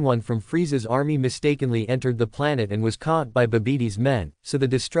that someone from Frieza's army mistakenly entered the planet and was caught by Babiti's men, so the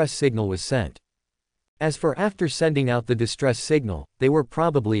distress signal was sent. As for after sending out the distress signal, they were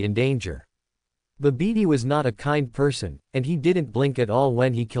probably in danger. Babiti was not a kind person, and he didn't blink at all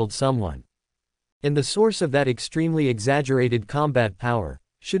when he killed someone. And the source of that extremely exaggerated combat power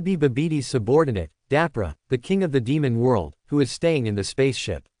should be Babiti's subordinate, Dapra, the king of the demon world, who is staying in the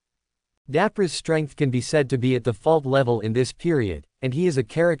spaceship. Dapra's strength can be said to be at the fault level in this period, and he is a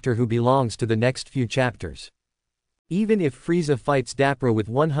character who belongs to the next few chapters. Even if Frieza fights Dapra with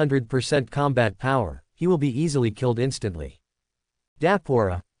 100% combat power, he will be easily killed instantly.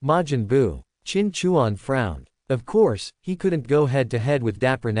 Dapora, Majin Buu. Qin Chuan frowned. Of course, he couldn't go head-to-head with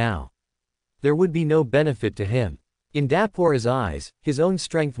Dapra now. There would be no benefit to him. In Dapora's eyes, his own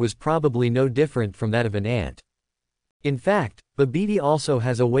strength was probably no different from that of an ant. In fact, Babiti also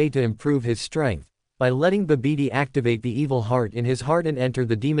has a way to improve his strength. By letting Babiti activate the evil heart in his heart and enter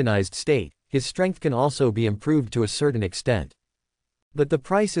the demonized state, his strength can also be improved to a certain extent. But the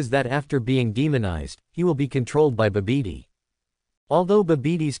price is that after being demonized, he will be controlled by Babiti. Although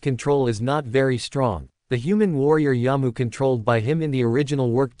Babiti's control is not very strong, the human warrior Yamu controlled by him in the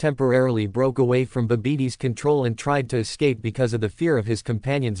original work temporarily broke away from Babiti's control and tried to escape because of the fear of his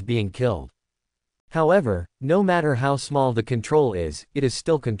companions being killed. However, no matter how small the control is, it is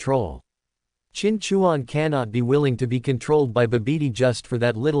still control. Qin Chuan cannot be willing to be controlled by Babiti just for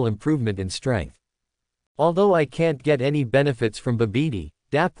that little improvement in strength. Although I can't get any benefits from Babiti,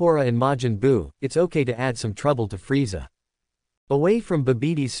 Dapora and Majin Buu, it's okay to add some trouble to Frieza. Away from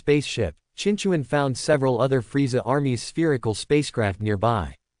Babiti's spaceship, Qin Chuan found several other Frieza army's spherical spacecraft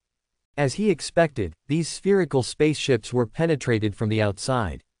nearby. As he expected, these spherical spaceships were penetrated from the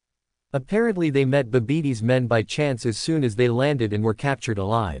outside. Apparently they met Babiti's men by chance as soon as they landed and were captured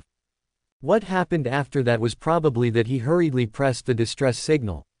alive. What happened after that was probably that he hurriedly pressed the distress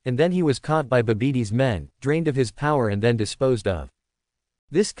signal, and then he was caught by Babiti's men, drained of his power and then disposed of.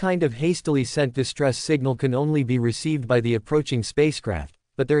 This kind of hastily sent distress signal can only be received by the approaching spacecraft,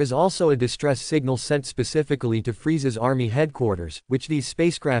 but there is also a distress signal sent specifically to Frieza's army headquarters, which these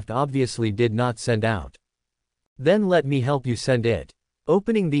spacecraft obviously did not send out. Then let me help you send it.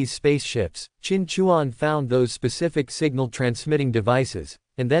 Opening these spaceships, Qin Chuan found those specific signal transmitting devices,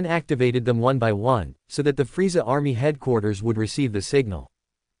 and then activated them one by one, so that the Frieza army headquarters would receive the signal.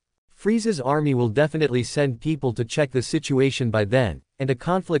 Frieza's army will definitely send people to check the situation by then, and a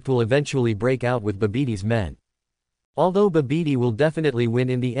conflict will eventually break out with Babiti's men. Although Babiti will definitely win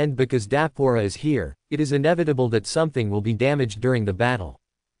in the end because Dapora is here, it is inevitable that something will be damaged during the battle.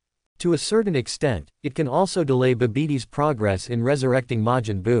 To a certain extent, it can also delay Babiti's progress in resurrecting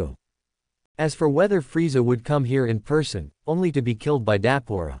Majin Buu. As for whether Frieza would come here in person, only to be killed by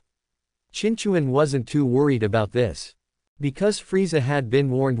Dapora, Qin Chuan wasn't too worried about this. Because Frieza had been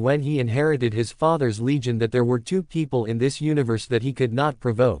warned when he inherited his father's legion that there were two people in this universe that he could not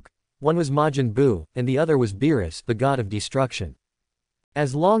provoke, One was Majin Buu, and the other was Beerus, the god of destruction.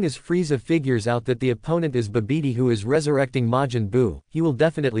 As long as Frieza figures out that the opponent is Babidi who is resurrecting Majin Buu, he will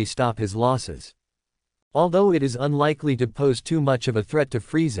definitely stop his losses. Although it is unlikely to pose too much of a threat to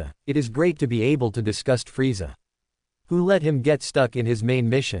Frieza, it is great to be able to disgust Frieza, who let him get stuck in his main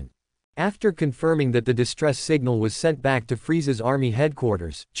mission. After confirming that the distress signal was sent back to Frieza's army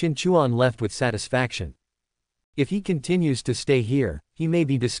headquarters, Qin Chuan left with satisfaction. If he continues to stay here, he may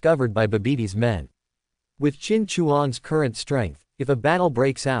be discovered by Babidi's men. With Qin Chuan's current strength, if a battle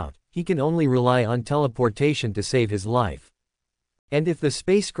breaks out, he can only rely on teleportation to save his life. And if the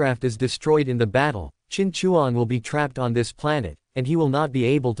spacecraft is destroyed in the battle, Qin Chuan will be trapped on this planet, and he will not be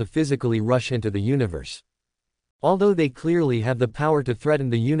able to physically rush into the universe. Although they clearly have the power to threaten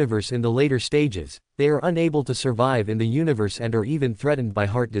the universe in the later stages, they are unable to survive in the universe and are even threatened by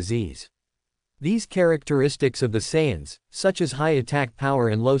heart disease. These characteristics of the Saiyans, such as high attack power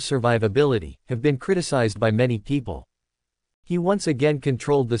and low survivability, have been criticized by many people. He once again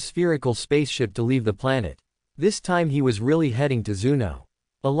controlled the spherical spaceship to leave the planet. This time he was really heading to Zuno.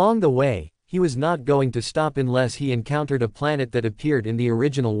 Along the way, he was not going to stop unless he encountered a planet that appeared in the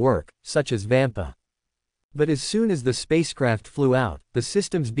original work, such as Vampa. But as soon as the spacecraft flew out, the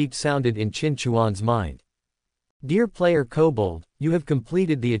system's beep sounded in Qin Chuan's mind. Dear player Kobold, you have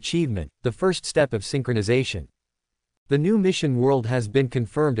completed the achievement, the first step of synchronization. The new mission world has been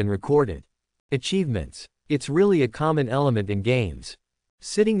confirmed and recorded. Achievements. It's really a common element in games.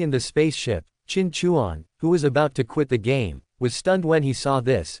 Sitting in the spaceship, Qin Chuan, who was about to quit the game, was stunned when he saw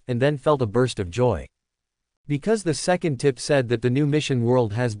this, and then felt a burst of joy. Because the second tip said that the new mission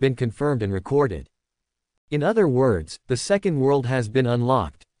world has been confirmed and recorded. In other words, the second world has been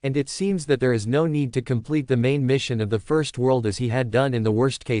unlocked, and it seems that there is no need to complete the main mission of the first world as he had done in the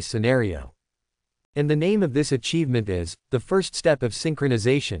worst-case scenario. And the name of this achievement is, the first step of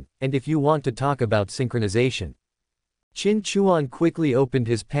synchronization, and if you want to talk about synchronization. Qin Chuan quickly opened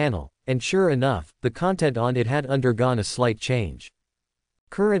his panel, and sure enough, the content on it had undergone a slight change.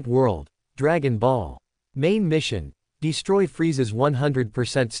 Current world, Dragon Ball. Main mission, destroy Frieza's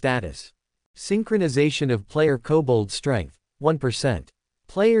 100% status. Synchronization of player Kobold strength, 1%.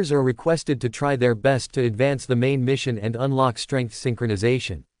 Players are requested to try their best to advance the main mission and unlock strength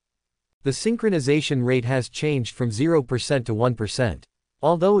synchronization. The synchronization rate has changed from 0% to 1%.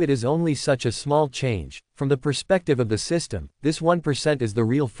 Although it is only such a small change, from the perspective of the system, this 1% is the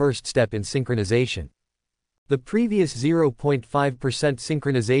real first step in synchronization. The previous 0.5%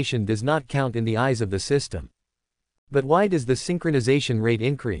 synchronization does not count in the eyes of the system. But why does the synchronization rate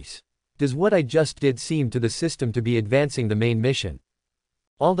increase? Does what I just did seem to the system to be advancing the main mission?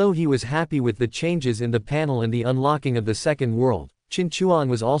 Although he was happy with the changes in the panel and the unlocking of the second world, Qin Chuan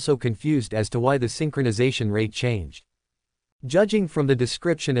was also confused as to why the synchronization rate changed. Judging from the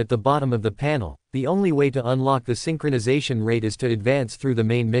description at the bottom of the panel, the only way to unlock the synchronization rate is to advance through the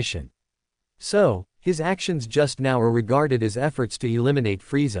main mission. So, his actions just now are regarded as efforts to eliminate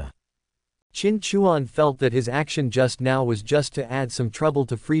Frieza. Qin Chuan felt that his action just now was just to add some trouble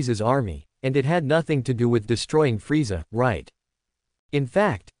to Frieza's army, and it had nothing to do with destroying Frieza, right? In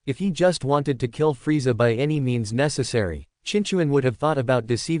fact, if he just wanted to kill Frieza by any means necessary, Qin Chuan would have thought about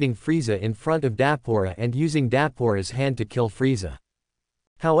deceiving Frieza in front of Dappora and using Dappora's hand to kill Frieza.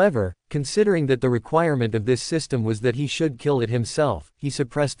 However, considering that the requirement of this system was that he should kill it himself, he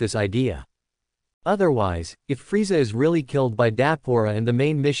suppressed this idea. Otherwise, if Frieza is really killed by Dappora and the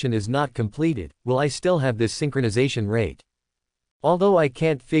main mission is not completed, will I still have this synchronization rate? Although I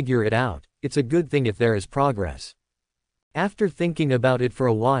can't figure it out, it's a good thing if there is progress. After thinking about it for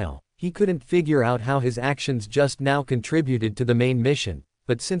a while, he couldn't figure out how his actions just now contributed to the main mission,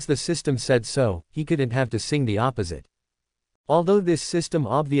 but since the system said so, he couldn't have to sing the opposite. Although this system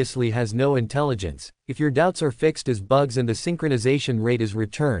obviously has no intelligence, if your doubts are fixed as bugs and the synchronization rate is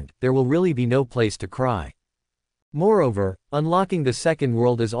returned, there will really be no place to cry. Moreover, unlocking the second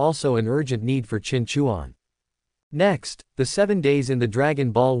world is also an urgent need for Qin Chuan. Next, the 7 days in the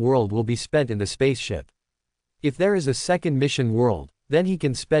Dragon Ball world will be spent in the spaceship. If there is a second mission world, then he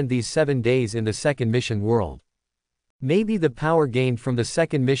can spend these 7 days in the second mission world. Maybe the power gained from the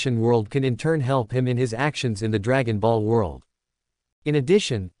second mission world can in turn help him in his actions in the Dragon Ball world. In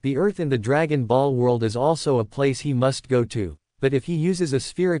addition, the Earth in the Dragon Ball world is also a place he must go to, but if he uses a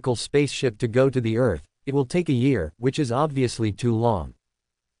spherical spaceship to go to the Earth, it will take a year, which is obviously too long.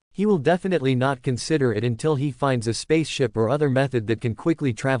 He will definitely not consider it until he finds a spaceship or other method that can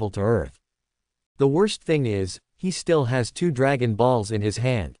quickly travel to Earth. The worst thing is, he still has 2 Dragon Balls in his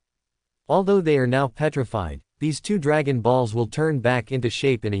hand. Although they are now petrified, these 2 Dragon Balls will turn back into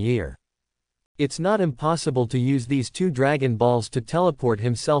shape in a year. It's not impossible to use these 2 Dragon Balls to teleport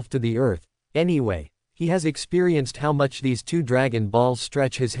himself to the Earth. Anyway, he has experienced how much these 2 Dragon Balls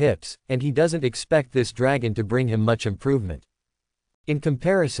stretch his hips, and he doesn't expect this dragon to bring him much improvement. In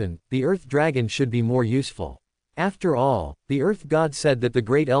comparison, the Earth Dragon should be more useful. After all, the Earth God said that the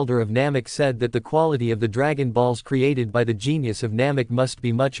Great Elder of Namek said that the quality of the Dragon Balls created by the genius of Namek must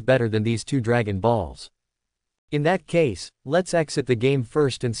be much better than these 2 Dragon Balls. In that case, let's exit the game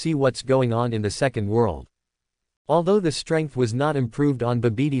first and see what's going on in the second world. Although the strength was not improved on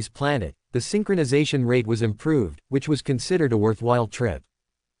Babiti's planet, the synchronization rate was improved, which was considered a worthwhile trip.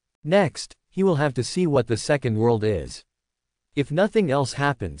 Next, he will have to see what the second world is. If nothing else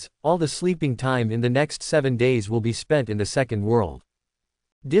happens, all the sleeping time in the next 7 days will be spent in the second world.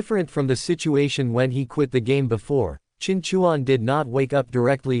 Different from the situation when he quit the game before, Qin Chuan did not wake up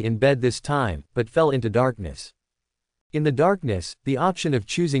directly in bed this time, but fell into darkness. In the darkness, the option of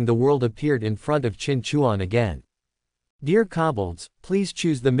choosing the world appeared in front of Qin Chuan again. Dear Kobolds, please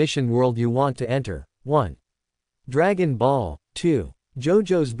choose the mission world you want to enter. 1. Dragon Ball. 2.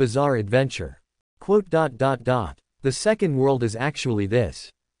 JoJo's Bizarre Adventure. The second world is actually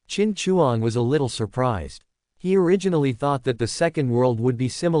this. Qin Chuan was a little surprised. He originally thought that the second world would be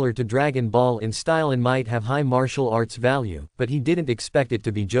similar to Dragon Ball in style and might have high martial arts value, but he didn't expect it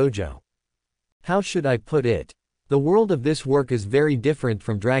to be JoJo. How should I put it? The world of this work is very different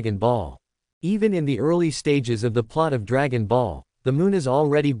from Dragon Ball. Even in the early stages of the plot of Dragon Ball, the moon is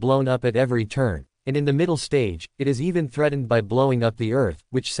already blown up at every turn, and in the middle stage, it is even threatened by blowing up the Earth,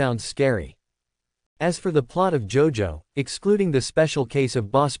 which sounds scary. As for the plot of JoJo, excluding the special case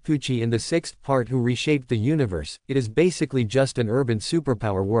of Boss Pucci in the 6th part who reshaped the universe, it is basically just an urban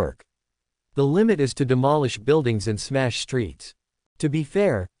superpower work. The limit is to demolish buildings and smash streets. To be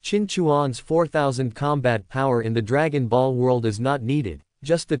fair, Qin Chuan's 4000 combat power in the Dragon Ball world is not needed,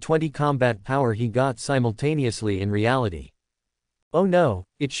 just the 20 combat power he got simultaneously in reality. Oh no,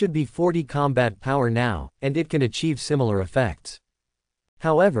 it should be 40 combat power now, and it can achieve similar effects.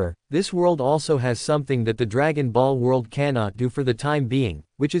 However, this world also has something that the Dragon Ball world cannot do for the time being,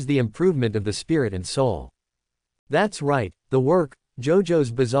 which is the improvement of the spirit and soul. That's right, the work,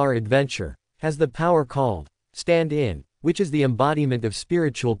 JoJo's Bizarre Adventure, has the power called Stand-In, which is the embodiment of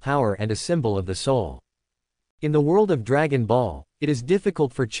spiritual power and a symbol of the soul. In the world of Dragon Ball, it is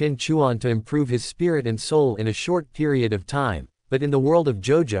difficult for Qin Chuan to improve his spirit and soul in a short period of time, but in the world of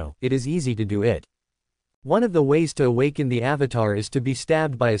JoJo, it is easy to do it. One of the ways to awaken the avatar is to be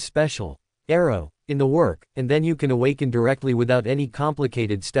stabbed by a special arrow in the work, and then you can awaken directly without any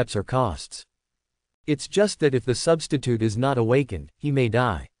complicated steps or costs. It's just that if the substitute is not awakened, he may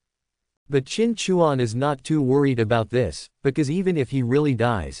die. But Qin Chuan is not too worried about this, because even if he really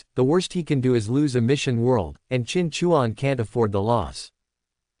dies, the worst he can do is lose a mission world, and Qin Chuan can't afford the loss.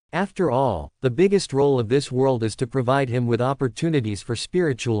 After all, the biggest role of this world is to provide him with opportunities for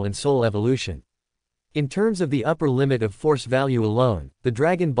spiritual and soul evolution. In terms of the upper limit of force value alone, the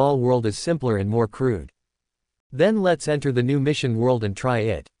Dragon Ball world is simpler and more crude. Then let's enter the new mission world and try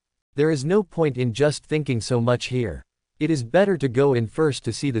it. There is no point in just thinking so much here. It is better to go in first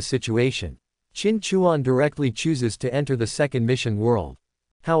to see the situation. Qin Chuan directly chooses to enter the second mission world.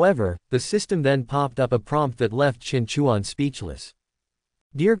 However, the system then popped up a prompt that left Qin Chuan speechless.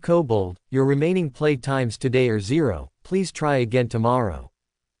 Dear Kobold, your remaining play times today are 0, please try again tomorrow.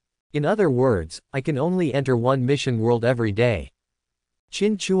 In other words, I can only enter one mission world every day.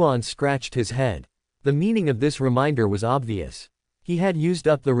 Qin Chuan scratched his head. The meaning of this reminder was obvious. He had used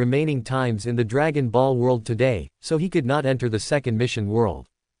up the remaining times in the Dragon Ball world today, so he could not enter the second mission world.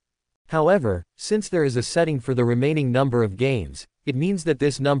 However, since there is a setting for the remaining number of games, it means that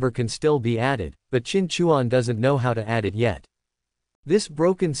this number can still be added, but Qin Chuan doesn't know how to add it yet. This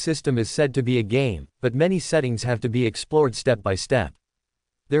broken system is said to be a game, but many settings have to be explored step by step.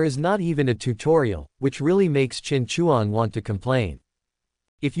 There is not even a tutorial, which really makes Qin Chuan want to complain.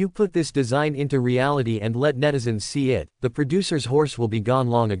 If you put this design into reality and let netizens see it, the producer's horse will be gone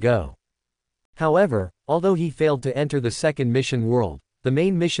long ago. However, although he failed to enter the second mission world, the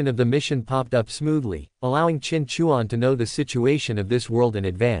main mission of the mission popped up smoothly, allowing Qin Chuan to know the situation of this world in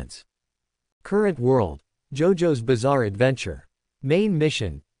advance. Current world. JoJo's Bizarre Adventure. Main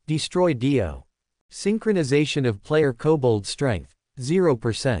mission. Destroy Dio. Synchronization of player Kobold strength.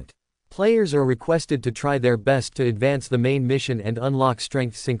 0%. Players are requested to try their best to advance the main mission and unlock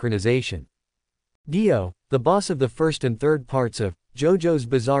strength synchronization. Dio, the boss of the first and third parts of JoJo's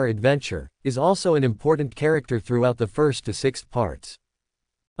Bizarre Adventure, is also an important character throughout the first to sixth parts.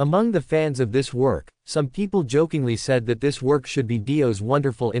 Among the fans of this work, some people jokingly said that this work should be Dio's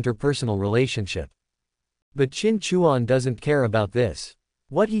wonderful interpersonal relationship. But Qin Chuan doesn't care about this.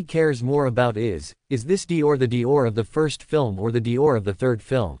 What he cares more about is this Dior the Dior of the first film or the Dior of the third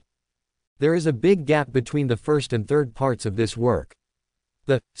film? There is a big gap between the first and third parts of this work.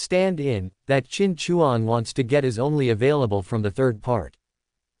 The stand-in that Qin Chuan wants to get is only available from the third part.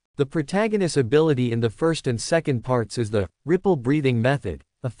 The protagonist's ability in the first and second parts is the ripple breathing method,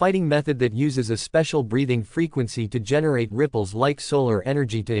 a fighting method that uses a special breathing frequency to generate ripples like solar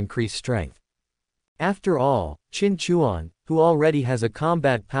energy to increase strength. After all, Qin Chuan, who already has a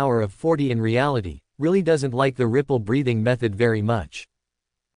combat power of 40 in reality, really doesn't like the ripple breathing method very much.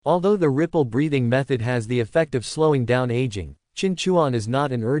 Although the ripple breathing method has the effect of slowing down aging, Qin Chuan is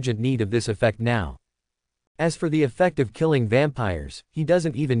not in urgent need of this effect now. As for the effect of killing vampires, he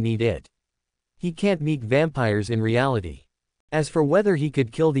doesn't even need it. He can't meet vampires in reality. As for whether he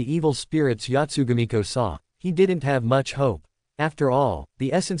could kill the evil spirits Yatsugumiko saw, he didn't have much hope. After all,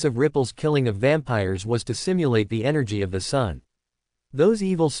 the essence of Ripple's killing of vampires was to simulate the energy of the sun. Those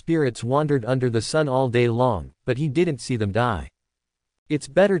evil spirits wandered under the sun all day long, but he didn't see them die. It's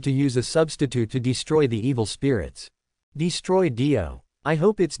better to use a substitute to destroy the evil spirits. Destroy Dio. I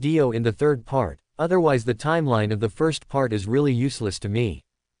hope it's Dio in the third part, otherwise the timeline of the first part is really useless to me.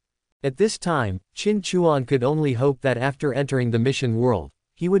 At this time, Qin Chuan could only hope that after entering the mission world,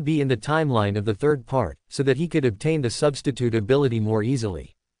 he would be in the timeline of the third part, so that he could obtain the substitute ability more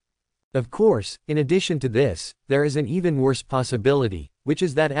easily. Of course, in addition to this, there is an even worse possibility, which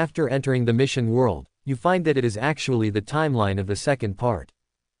is that after entering the mission world, you find that it is actually the timeline of the second part.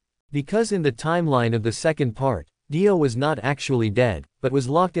 Because in the timeline of the second part, Dio was not actually dead, but was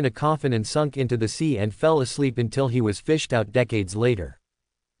locked in a coffin and sunk into the sea and fell asleep until he was fished out decades later.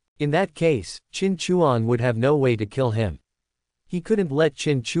 In that case, Qin Chuan would have no way to kill him. He couldn't let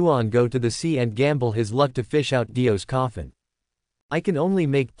Qin Chuan go to the sea and gamble his luck to fish out Dio's coffin. I can only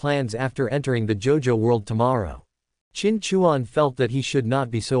make plans after entering the JoJo world tomorrow. Qin Chuan felt that he should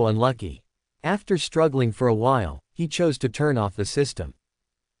not be so unlucky. After struggling for a while, he chose to turn off the system.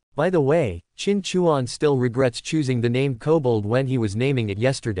 By the way, Qin Chuan still regrets choosing the name Kobold when he was naming it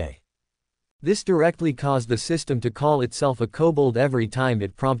yesterday. This directly caused the system to call itself a kobold every time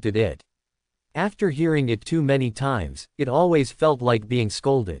it prompted it. After hearing it too many times, it always felt like being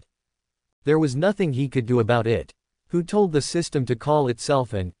scolded. There was nothing he could do about it. Who told the system to call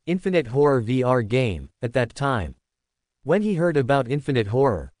itself an Infinite Horror VR game at that time? When he heard about Infinite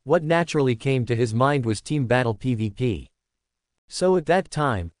Horror, what naturally came to his mind was Team Battle PvP. So at that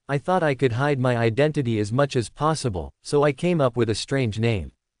time, I thought I could hide my identity as much as possible, so I came up with a strange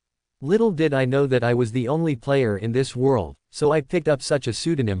name. Little did I know that I was the only player in this world, so I picked up such a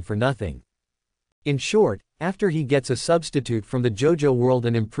pseudonym for nothing. In short, after he gets a substitute from the JoJo world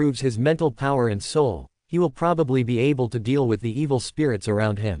and improves his mental power and soul, he will probably be able to deal with the evil spirits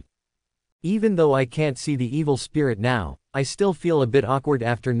around him. Even though I can't see the evil spirit now, I still feel a bit awkward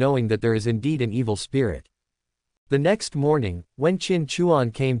after knowing that there is indeed an evil spirit. The next morning, when Qin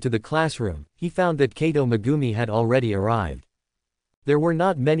Chuan came to the classroom, he found that Kato Megumi had already arrived. There were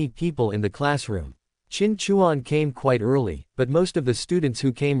not many people in the classroom. Qin Chuan came quite early, but most of the students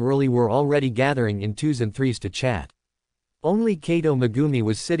who came early were already gathering in twos and threes to chat. Only Kato Megumi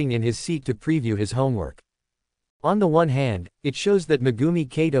was sitting in his seat to preview his homework. On the one hand, it shows that Megumi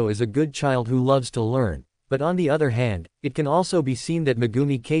Kato is a good child who loves to learn, but on the other hand, it can also be seen that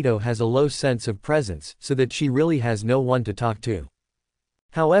Megumi Kato has a low sense of presence, so that she really has no one to talk to.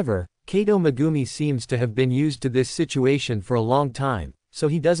 However, Kato Megumi seems to have been used to this situation for a long time, so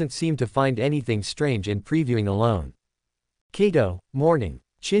he doesn't seem to find anything strange in previewing alone. Kato, morning.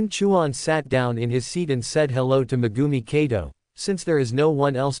 Qin Chuan sat down in his seat and said hello to Megumi Kato. Since there is no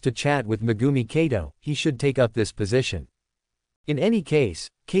one else to chat with Megumi Kato, he should take up this position. In any case,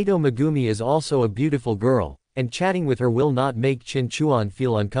 Kato Megumi is also a beautiful girl, and chatting with her will not make Qin Chuan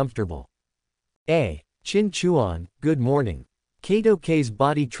feel uncomfortable. Qin Chuan, good morning. Kato K's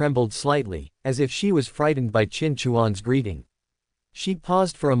body trembled slightly, as if she was frightened by Qin Chuan's greeting. She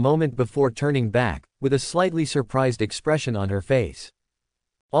paused for a moment before turning back, with a slightly surprised expression on her face.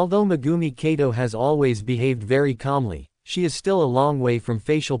 Although Megumi Kato has always behaved very calmly, she is still a long way from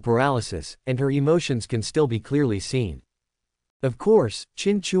facial paralysis, and her emotions can still be clearly seen. Of course,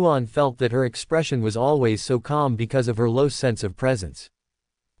 Qin Chuan felt that her expression was always so calm because of her low sense of presence.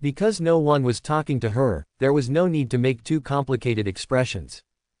 Because no one was talking to her, there was no need to make too complicated expressions.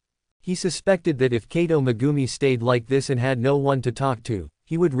 He suspected that if Kato Megumi stayed like this and had no one to talk to,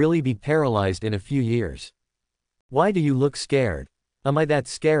 he would really be paralyzed in a few years. Why do you look scared? Am I that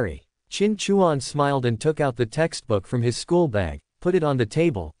scary? Qin Chuan smiled and took out the textbook from his school bag, put it on the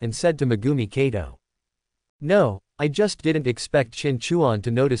table, and said to Megumi Kato. No, I just didn't expect Qin Chuan to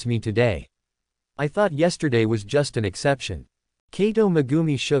notice me today. I thought yesterday was just an exception. Kato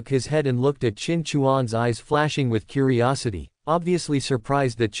Megumi shook his head and looked at Chin Chuan's eyes flashing with curiosity, obviously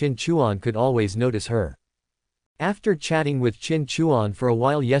surprised that Chin Chuan could always notice her. After chatting with Chin Chuan for a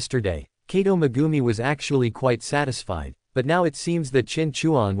while yesterday, Kato Megumi was actually quite satisfied, but now it seems that Chin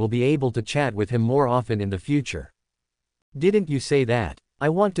Chuan will be able to chat with him more often in the future. Didn't you say that? I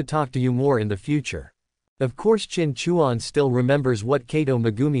want to talk to you more in the future. Of course Chin Chuan still remembers what Kato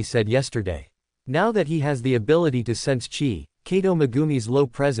Megumi said yesterday. Now that he has the ability to sense chi, Kato Megumi's low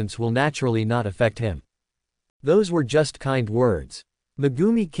presence will naturally not affect him. Those were just kind words.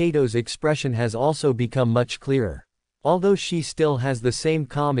 Megumi Kato's expression has also become much clearer. Although she still has the same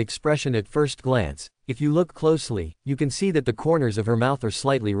calm expression at first glance, if you look closely, you can see that the corners of her mouth are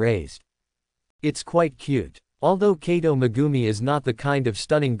slightly raised. It's quite cute. Although Kato Megumi is not the kind of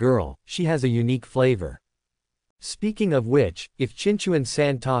stunning girl, she has a unique flavor. Speaking of which, if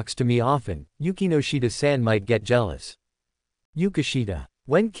Chinchuan-san talks to me often, Yukinoshita-san might get jealous. Yukishita.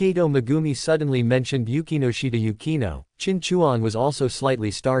 When Kato Megumi suddenly mentioned Yukinoshita Yukino, Chin Chuan was also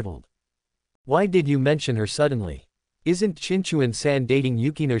slightly startled. Why did you mention her suddenly? Isn't Chinchuan-san dating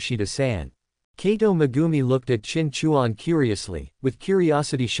Yukinoshita-san? Kato Megumi looked at Chin Chuan curiously, with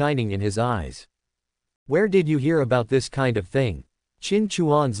curiosity shining in his eyes. Where did you hear about this kind of thing? Chin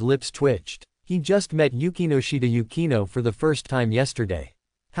Chuan's lips twitched. He just met Yukinoshita Yukino for the first time yesterday.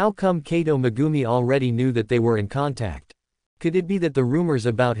 How come Kato Megumi already knew that they were in contact? Could it be that the rumors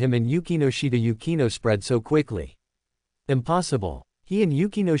about him and Yukinoshita Yukino spread so quickly? Impossible. He and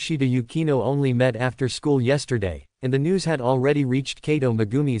Yukinoshita Yukino only met after school yesterday, and the news had already reached Kato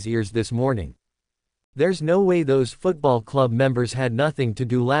Megumi's ears this morning. There's no way those football club members had nothing to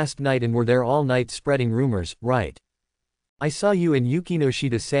do last night and were there all night spreading rumors, right? I saw you and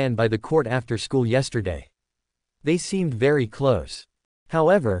Yukinoshita-san by the court after school yesterday. They seemed very close.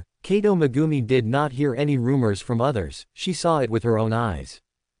 However, Kato Megumi did not hear any rumors from others, she saw it with her own eyes.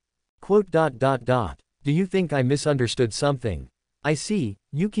 Do you think I misunderstood something? I see,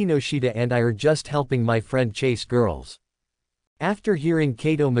 Yukinoshita and I are just helping my friend chase girls. After hearing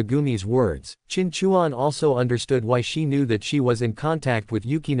Kato Megumi's words, Chin Chuan also understood why she knew that she was in contact with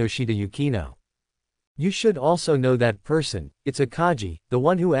Yukinoshita Yukino. You should also know that person, it's Akaji, the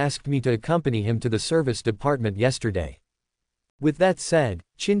one who asked me to accompany him to the service department yesterday. With that said,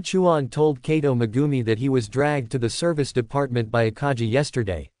 Chin Chuan told Kato Megumi that he was dragged to the service department by Akaji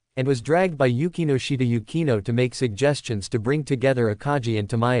yesterday, and was dragged by Yukinoshita Yukino to make suggestions to bring together Akaji and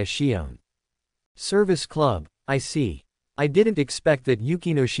Tamaya Shion. Service club, I see. I didn't expect that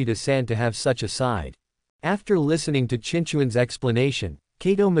Yukinoshita-san to have such a side. After listening to Chinchuan's explanation,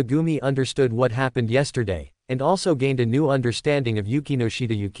 Kato Megumi understood what happened yesterday, and also gained a new understanding of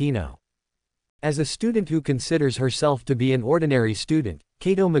Yukinoshita Yukino. As a student who considers herself to be an ordinary student,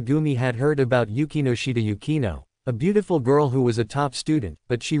 Kato Megumi had heard about Yukinoshita Yukino, a beautiful girl who was a top student,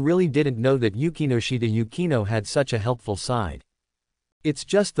 but she really didn't know that Yukinoshita Yukino had such a helpful side. It's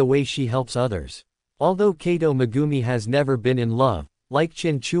just the way she helps others. Although Kato Megumi has never been in love, like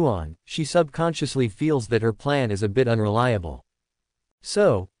Chin Chuan, she subconsciously feels that her plan is a bit unreliable.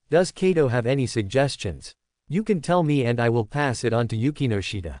 So, does Kato have any suggestions? You can tell me and I will pass it on to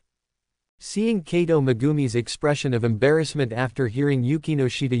Yukinoshita. Seeing Kato Megumi's expression of embarrassment after hearing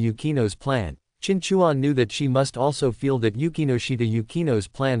Yukinoshita Yukino's plan, Chin Chuan knew that she must also feel that Yukinoshita Yukino's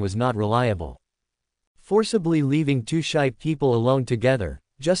plan was not reliable. Forcibly leaving two shy people alone together,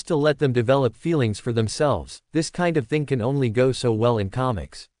 just to let them develop feelings for themselves, this kind of thing can only go so well in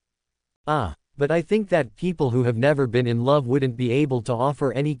comics. But I think that people who have never been in love wouldn't be able to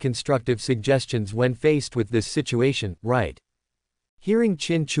offer any constructive suggestions when faced with this situation, right? Hearing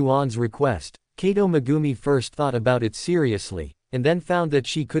Chin Chuan's request, Kato Megumi first thought about it seriously, and then found that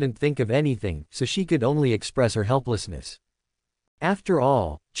she couldn't think of anything, so she could only express her helplessness. After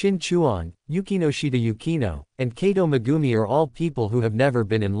all, Chin Chuan, Yukinoshita Yukino, and Kato Megumi are all people who have never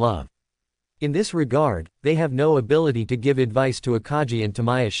been in love. In this regard, they have no ability to give advice to Akaji and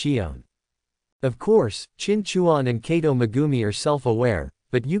Tamaya Shion. Of course, Chin Chuan and Kato Megumi are self-aware,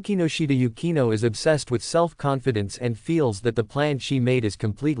 but Yukinoshita Yukino is obsessed with self-confidence and feels that the plan she made is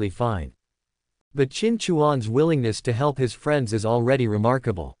completely fine. But Chin Chuan's willingness to help his friends is already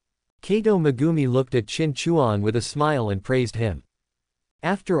remarkable. Kato Megumi looked at Chin Chuan with a smile and praised him.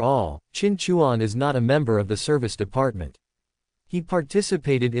 After all, Chin Chuan is not a member of the service department. He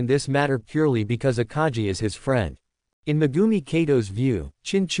participated in this matter purely because Akaji is his friend. In Megumi Kato's view,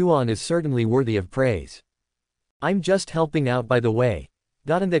 Chin Chuan is certainly worthy of praise. I'm just helping out by the way.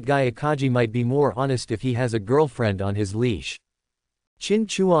 And that guy Akaji might be more honest if he has a girlfriend on his leash. Chin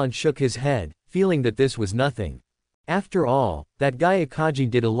Chuan shook his head, feeling that this was nothing. After all, that guy Akaji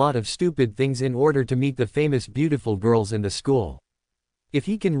did a lot of stupid things in order to meet the famous beautiful girls in the school. If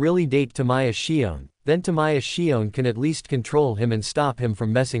he can really date Tamaya Shion, then Tamaya Shion can at least control him and stop him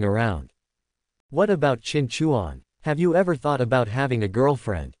from messing around. What about Chin Chuan? Have you ever thought about having a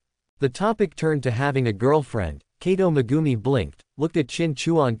girlfriend? The topic turned to having a girlfriend. Kato Megumi blinked, looked at Chin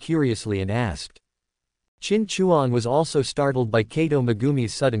Chuan curiously and asked. Chin Chuan was also startled by Kato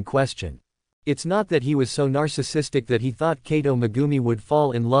Megumi's sudden question. It's not that he was so narcissistic that he thought Kato Megumi would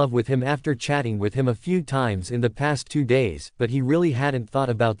fall in love with him after chatting with him a few times in the past 2 days, but he really hadn't thought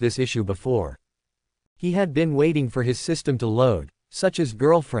about this issue before. He had been waiting for his system to load, such as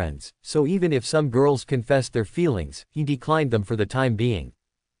girlfriends, so even if some girls confessed their feelings, he declined them for the time being.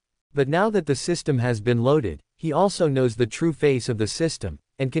 But now that the system has been loaded, he also knows the true face of the system,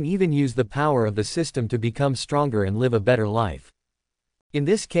 and can even use the power of the system to become stronger and live a better life. In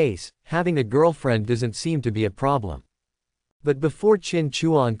this case, having a girlfriend doesn't seem to be a problem. But before Chin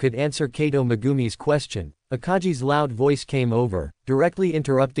Chuan could answer Kato Megumi's question, Akaji's loud voice came over, directly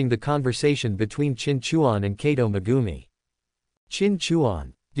interrupting the conversation between Chin Chuan and Kato Megumi. Chin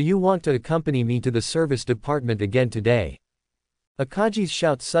Chuan, do you want to accompany me to the service department again today? Akaji's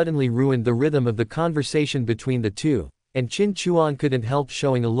shout suddenly ruined the rhythm of the conversation between the two, and Chin Chuan couldn't help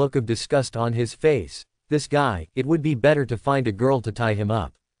showing a look of disgust on his face. This guy, it would be better to find a girl to tie him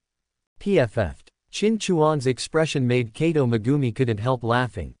up. PFF'd. Chin Chuan's expression made Kato Megumi couldn't help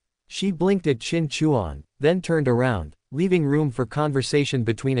laughing. She blinked at Chin Chuan, then turned around, leaving room for conversation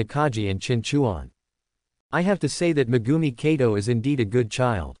between Akaji and Chin Chuan. I have to say that Megumi Kato is indeed a good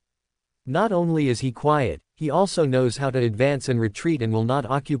child. Not only is he quiet, he also knows how to advance and retreat and will not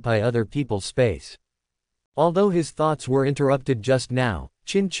occupy other people's space. Although his thoughts were interrupted just now,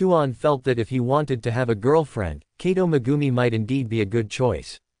 Chin Chuan felt that if he wanted to have a girlfriend, Kato Megumi might indeed be a good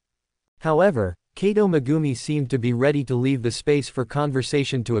choice. However, Kato Megumi seemed to be ready to leave the space for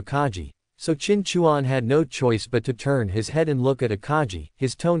conversation to Akaji, so Chin Chuan had no choice but to turn his head and look at Akaji,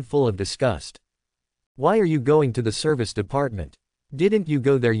 his tone full of disgust. Why are you going to the service department? Didn't you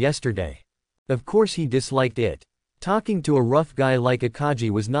go there yesterday? Of course he disliked it. Talking to a rough guy like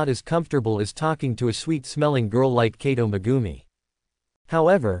Akaji was not as comfortable as talking to a sweet-smelling girl like Kato Megumi.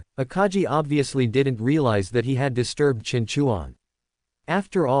 However, Akaji obviously didn't realize that he had disturbed Chin Chuan.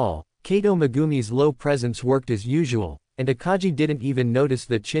 After all, Kato Megumi's low presence worked as usual, and Akaji didn't even notice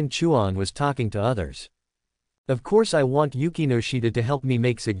that Chin Chuan was talking to others. Of course I want Yukinoshita to help me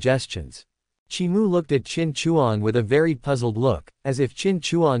make suggestions. Chimu looked at Chin Chuan with a very puzzled look, as if Chin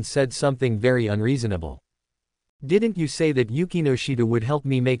Chuan said something very unreasonable. Didn't you say that Yukinoshita would help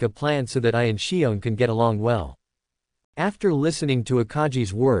me make a plan so that I and Shion can get along well? After listening to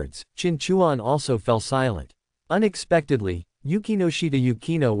Akaji's words, Chin Chuan also fell silent. Unexpectedly, Yukinoshita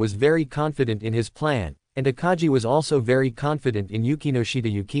Yukino was very confident in his plan, and Akaji was also very confident in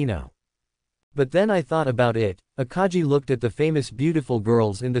Yukinoshita Yukino. But then I thought about it, Akaji looked at the famous beautiful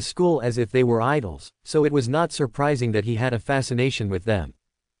girls in the school as if they were idols, so it was not surprising that he had a fascination with them.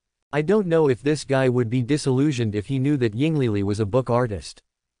 I don't know if this guy would be disillusioned if he knew that Yinglili was a book artist.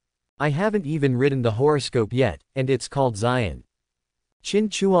 I haven't even written the horoscope yet, and it's called Zion. Chin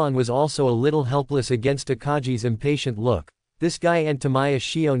Chuan was also a little helpless against Akaji's impatient look. This guy and Tamaya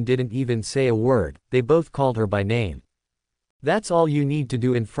Shion didn't even say a word, they both called her by name. That's all you need to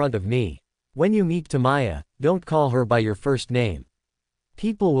do in front of me. When you meet Tamaya, don't call her by your first name.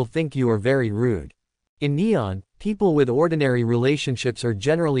 People will think you are very rude. In Neon, people with ordinary relationships are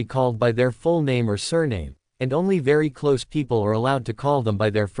generally called by their full name or surname, and only very close people are allowed to call them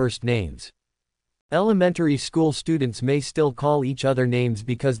by their first names. Elementary school students may still call each other names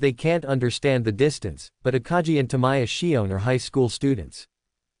because they can't understand the distance, but Akaji and Tamaya Shion are high school students.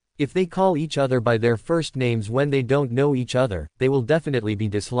 If they call each other by their first names when they don't know each other, they will definitely be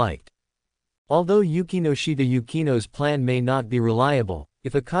disliked. Although Yukinoshita Yukino's plan may not be reliable,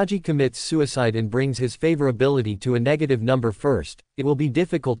 if Akaji commits suicide and brings his favorability to a negative number first, it will be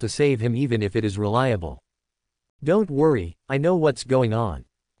difficult to save him even if it is reliable. Don't worry, I know what's going on.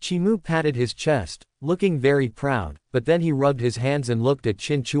 Chimu patted his chest, looking very proud, but then he rubbed his hands and looked at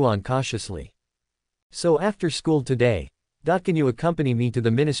Chin Chuan cautiously. So after school today, can you accompany me to the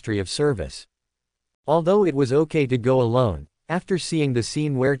Ministry of Service? Although it was okay to go alone, after seeing the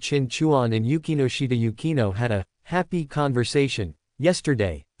scene where Chin Chuan and Yukinoshita Yukino had a happy conversation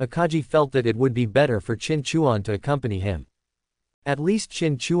yesterday, Akaji felt that it would be better for Chin Chuan to accompany him. At least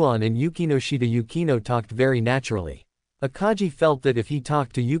Chin Chuan and Yukinoshita Yukino talked very naturally. Akaji felt that if he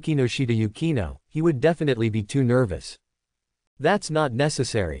talked to Yukinoshita Yukino, he would definitely be too nervous. That's not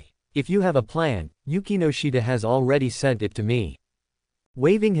necessary. If you have a plan, Yukinoshita has already sent it to me.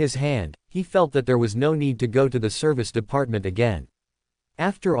 Waving his hand, he felt that there was no need to go to the service department again.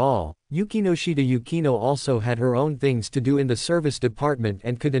 After all, Yukinoshita Yukino also had her own things to do in the service department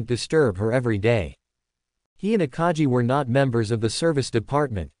and couldn't disturb her every day. He and Akaji were not members of the service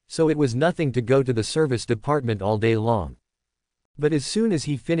department, so it was nothing to go to the service department all day long. But as soon as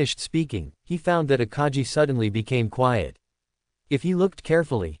he finished speaking, he found that Akaji suddenly became quiet. If he looked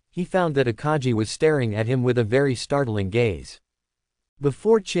carefully, he found that Akaji was staring at him with a very startling gaze.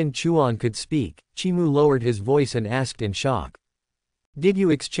 Before Chin Chuan could speak, Chimu lowered his voice and asked in shock. "Did you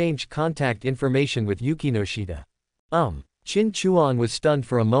exchange contact information with Yukinoshita?" Chin Chuan was stunned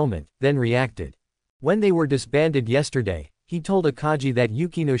for a moment, then reacted. When they were disbanded yesterday, he told Akaji that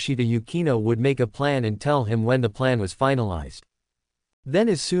Yukinoshita Yukino would make a plan and tell him when the plan was finalized. Then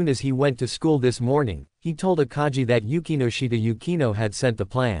as soon as he went to school this morning, he told Akaji that Yukinoshita Yukino had sent the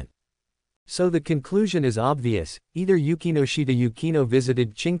plan. So the conclusion is obvious, either Yukinoshita Yukino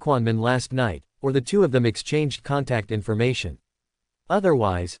visited Chinquanman last night, or the two of them exchanged contact information.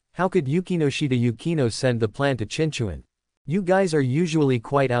 Otherwise, how could Yukinoshita Yukino send the plan to Chinchuan? You guys are usually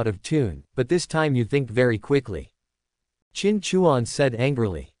quite out of tune, but this time you think very quickly. Chin Chuan said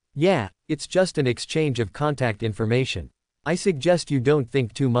angrily. Yeah, it's just an exchange of contact information. I suggest you don't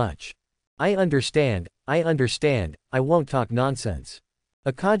think too much. I understand, I won't talk nonsense.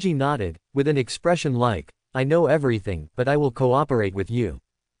 Akaji nodded, with an expression like, I know everything, but I will cooperate with you.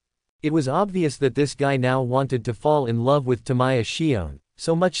 It was obvious that this guy now wanted to fall in love with Tamaya Shion,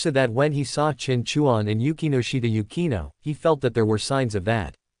 so much so that when he saw Chin Chuan and Yukinoshita Yukino, he felt that there were signs of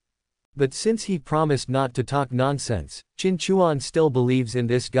that. But since he promised not to talk nonsense, Chin Chuan still believes in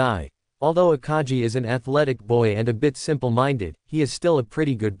this guy. Although Akaji is an athletic boy and a bit simple-minded, he is still a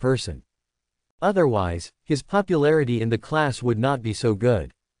pretty good person. Otherwise, his popularity in the class would not be so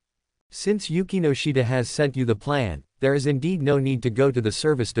good. Since Yukinoshita has sent you the plan, there is indeed no need to go to the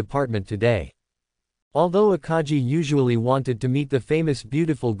service department today. Although Akaji usually wanted to meet the famous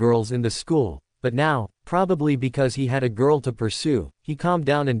beautiful girls in the school, but now, probably because he had a girl to pursue, he calmed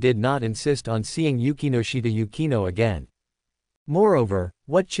down and did not insist on seeing Yukinoshita Yukino again. Moreover,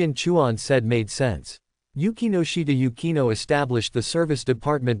 what Chin Chuan said made sense. Yukinoshita Yukino established the service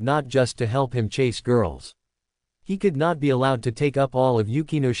department not just to help him chase girls. He could not be allowed to take up all of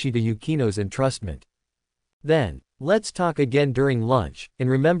Yukinoshita Yukino's entrustment. Then, let's talk again during lunch, and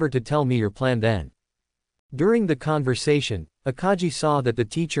remember to tell me your plan then. During the conversation, Akaji saw that the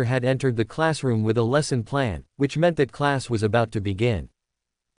teacher had entered the classroom with a lesson plan, which meant that class was about to begin.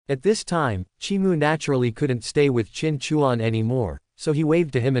 At this time, Chimu naturally couldn't stay with Chin Chuan anymore, so he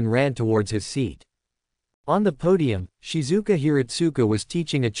waved to him and ran towards his seat. On the podium, Shizuka Hiratsuka was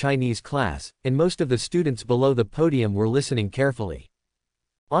teaching a Chinese class, and most of the students below the podium were listening carefully.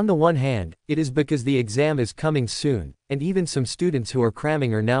 On the one hand, it is because the exam is coming soon, and even some students who are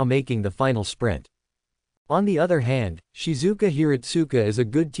cramming are now making the final sprint. On the other hand, Shizuka Hiratsuka is a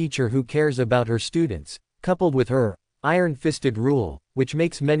good teacher who cares about her students, coupled with her iron-fisted rule, which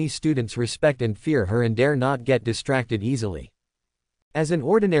makes many students respect and fear her and dare not get distracted easily. As an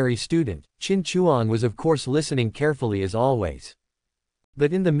ordinary student, Chin Chuan was of course listening carefully as always.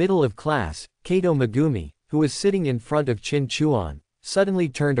 But in the middle of class, Kato Megumi, who was sitting in front of Chin Chuan, suddenly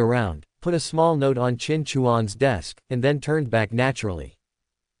turned around, put a small note on Chin Chuan's desk, and then turned back naturally.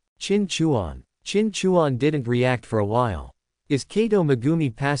 Chin Chuan didn't react for a while. Is Kato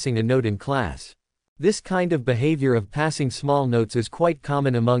Megumi passing a note in class? This kind of behavior of passing small notes is quite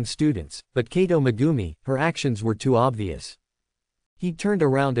common among students, but Kato Megumi, her actions were too obvious. He turned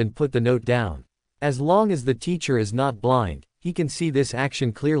around and put the note down. As long as the teacher is not blind, he can see this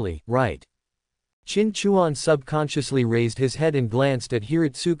action clearly, right? Chin Chuan subconsciously raised his head and glanced at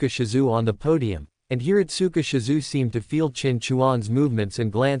Hiratsuka Shizu on the podium, and Hiratsuka Shizu seemed to feel Chin Chuan's movements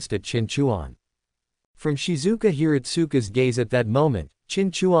and glanced at Chin Chuan. From Shizuka Hiratsuka's gaze at that moment, Chin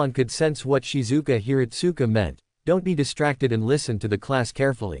Chuan could sense what Shizuka Hiratsuka meant. Don't be distracted and listen to the class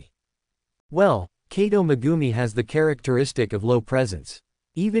carefully. Well, Kato Megumi has the characteristic of low presence.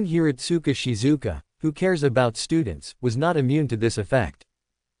 Even Hiratsuka Shizuka, who cares about students, was not immune to this effect.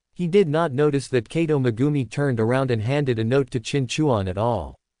 He did not notice that Kato Megumi turned around and handed a note to Chin Chuan at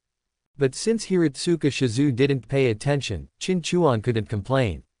all. But since Hiratsuka Shizu didn't pay attention, Chin Chuan couldn't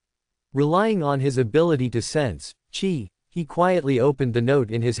complain. Relying on his ability to sense chi, he quietly opened the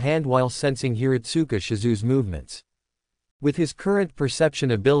note in his hand while sensing Hiratsuka Shizu's movements. With his current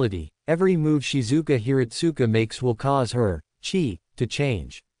perception ability, every move Shizuka Hiratsuka makes will cause her chi to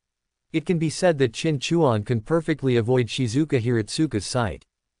change. It can be said that Chin Chuan can perfectly avoid Shizuka Hiratsuka's sight.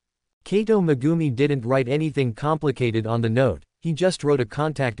 Kato Megumi didn't write anything complicated on the note, he just wrote a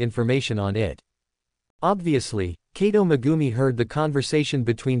contact information on it. Obviously, Kato Megumi heard the conversation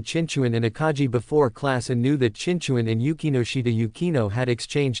between Chinchuan and Akaji before class and knew that Chinchuan and Yukinoshita Yukino had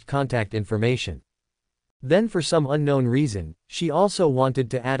exchanged contact information. Then for some unknown reason, she also wanted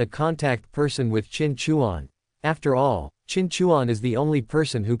to add a contact person with Chinchuan. After all, Chinchuan is the only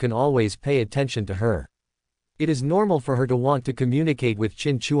person who can always pay attention to her. It is normal for her to want to communicate with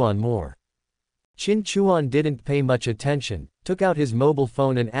Chinchuan more. Chinchuan didn't pay much attention, took out his mobile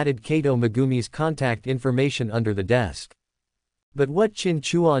phone and added Kato Megumi's contact information under the desk. But what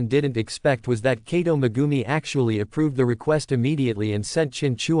Chinchuan didn't expect was that Kato Megumi actually approved the request immediately and sent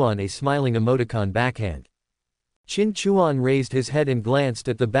Chinchuan a smiling emoticon backhand. Chinchuan raised his head and glanced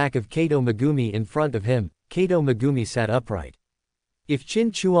at the back of Kato Megumi in front of him. Kato Megumi sat upright. If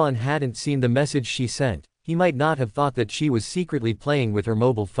Chinchuan hadn't seen the message she sent, he might not have thought that she was secretly playing with her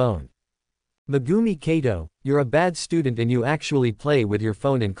mobile phone. Megumi Kato, you're a bad student and you actually play with your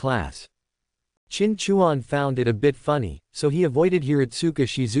phone in class. Chinchuan found it a bit funny, so he avoided Hiratsuka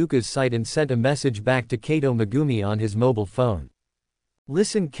Shizuka's sight and sent a message back to Kato Megumi on his mobile phone.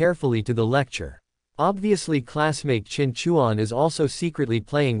 Listen carefully to the lecture. Obviously classmate Chinchuan is also secretly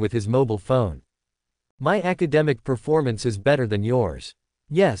playing with his mobile phone. My academic performance is better than yours.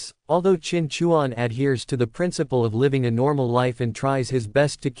 Yes, although Chinchuan adheres to the principle of living a normal life and tries his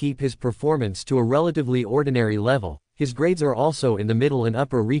best to keep his performance to a relatively ordinary level, his grades are also in the middle and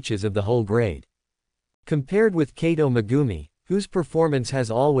upper reaches of the whole grade. Compared with Kato Megumi, whose performance has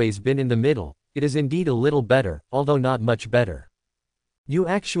always been in the middle, it is indeed a little better, although not much better. You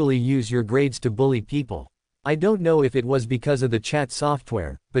actually use your grades to bully people. I don't know if it was because of the chat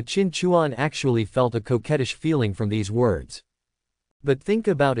software, but Chinchuan actually felt a coquettish feeling from these words. But think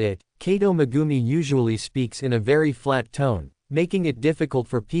about it, Kato Megumi usually speaks in a very flat tone, making it difficult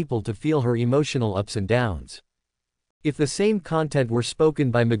for people to feel her emotional ups and downs. If the same content were spoken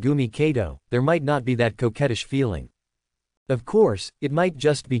by Megumi Kato, there might not be that coquettish feeling. Of course, it might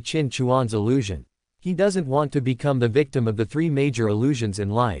just be Chinchuan's illusion. He doesn't want to become the victim of the three major illusions in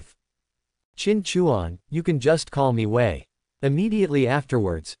life. Chinchuan, you can just call me Wei. Immediately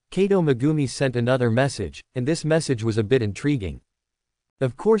afterwards, Kato Megumi sent another message, and this message was a bit intriguing.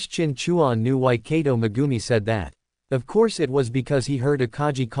 Of course Chinchuan knew why Kato Megumi said that. Of course it was because he heard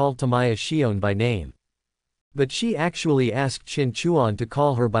Akaji called Tamaya Shion by name. But she actually asked Chinchuan to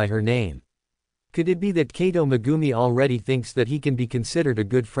call her by her name. Could it be that Kato Megumi already thinks that he can be considered a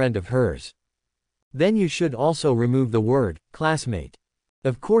good friend of hers? Then you should also remove the word, classmate.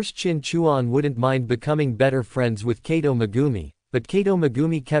 Of course Chinchuan wouldn't mind becoming better friends with Kato Megumi, but Kato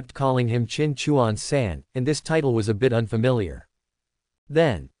Megumi kept calling him Chinchuan-san, and this title was a bit unfamiliar.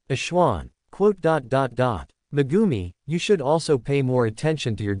 Then, Ashwan, Megumi, you should also pay more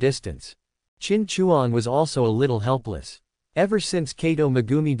attention to your distance. Chinchuan was also a little helpless. Ever since Kato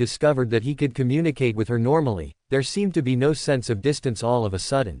Megumi discovered that he could communicate with her normally, there seemed to be no sense of distance all of a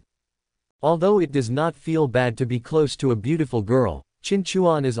sudden. Although it does not feel bad to be close to a beautiful girl,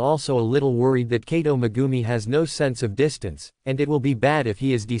 Chinchuan is also a little worried that Kato Megumi has no sense of distance, and it will be bad if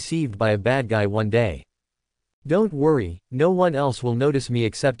he is deceived by a bad guy one day. Don't worry, no one else will notice me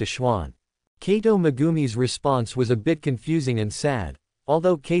except Ashwan. Kato Megumi's response was a bit confusing and sad.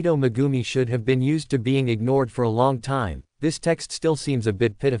 Although Kato Megumi should have been used to being ignored for a long time, this text still seems a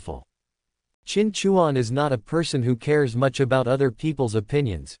bit pitiful. Chinchuan is not a person who cares much about other people's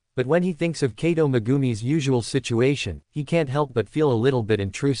opinions, but when he thinks of Kato Megumi's usual situation, he can't help but feel a little bit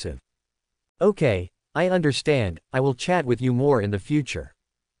intrusive. Okay, I understand, I will chat with you more in the future.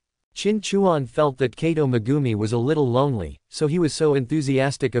 Chinchuan felt that Kato Megumi was a little lonely, so he was so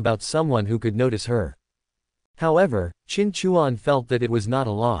enthusiastic about someone who could notice her. However, Chinchuan felt that it was not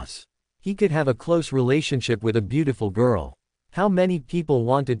a loss. He could have a close relationship with a beautiful girl. How many people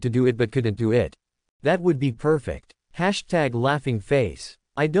wanted to do it but couldn't do it? That would be perfect. #laughing face.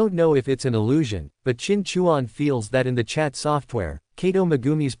 I don't know if it's an illusion, but Chinchuan feels that in the chat software, Kato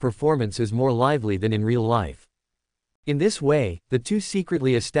Megumi's performance is more lively than in real life. In this way, the two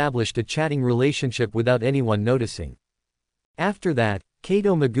secretly established a chatting relationship without anyone noticing. After that,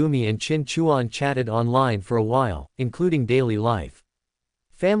 Kato Megumi and Chinchuan chatted online for a while, including daily life,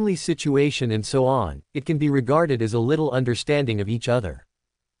 family situation and so on. It can be regarded as a little understanding of each other.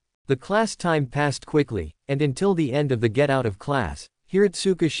 The class time passed quickly, and until the end of the get out of class,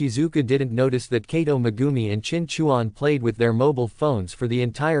 Hiratsuka Shizuka didn't notice that Kato Megumi and Chinchuan played with their mobile phones for the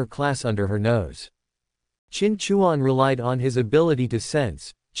entire class under her nose. Chinchuan relied on his ability to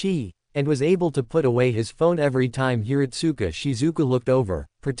sense chi, and was able to put away his phone every time Hiratsuka Shizuka looked over,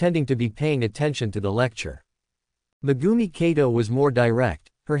 pretending to be paying attention to the lecture. Megumi Kato was more direct,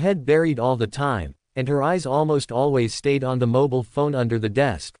 her head buried all the time, and her eyes almost always stayed on the mobile phone under the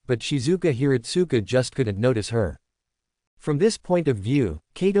desk, but Shizuka Hiratsuka just couldn't notice her. From this point of view,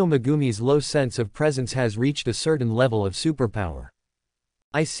 Kato Megumi's low sense of presence has reached a certain level of superpower.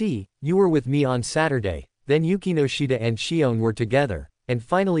 I see, you were with me on Saturday, then Yukinoshita and Shion were together, and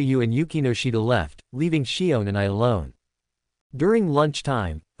finally you and Yukinoshita left, leaving Shion and I alone. During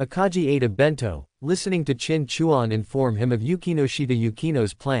lunchtime, Akagi ate a bento, listening to Chin Chuan inform him of Yukinoshita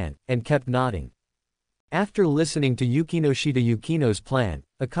Yukino's plan, and kept nodding. After listening to Yukinoshita Yukino's plan,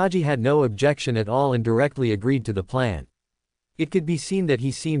 Akagi had no objection at all and directly agreed to the plan. It could be seen that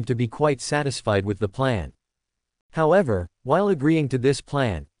he seemed to be quite satisfied with the plan. However, while agreeing to this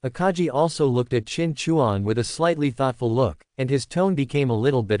plan, Akagi also looked at Chin Chuan with a slightly thoughtful look, and his tone became a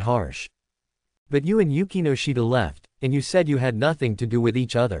little bit harsh. But you and Yukinoshita left, and you said you had nothing to do with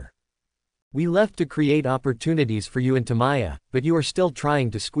each other. We left to create opportunities for you and Tamaya, but you are still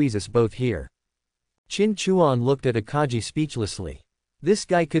trying to squeeze us both here. Chin Chuan looked at Akagi speechlessly. This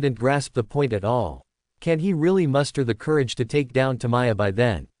guy couldn't grasp the point at all. Can he really muster the courage to take down Tamaya by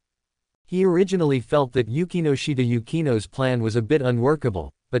then? He originally felt that Yukinoshita Yukino's plan was a bit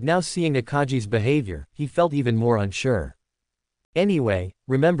unworkable, but now seeing Akagi's behavior, he felt even more unsure. Anyway,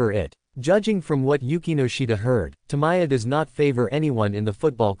 remember it. Judging from what Yukinoshita heard, Tamaya does not favor anyone in the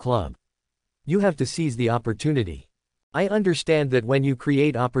football club. You have to seize the opportunity. I understand that when you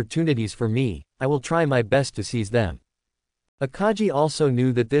create opportunities for me, I will try my best to seize them. Akagi also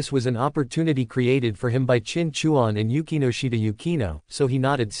knew that this was an opportunity created for him by Chin Chuan and Yukinoshita Yukino, so he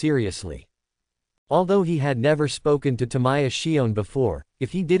nodded seriously. Although he had never spoken to Tamaya Shion before,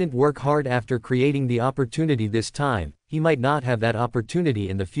 if he didn't work hard after creating the opportunity this time, he might not have that opportunity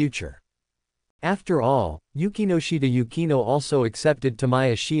in the future. After all, Yukinoshita Yukino also accepted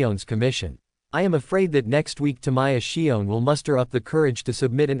Tamaya Shion's commission. I am afraid that next week Tamaya Shion will muster up the courage to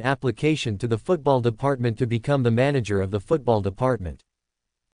submit an application to the football department to become the manager of the football department.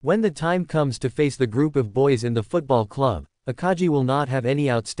 When the time comes to face the group of boys in the football club, Akagi will not have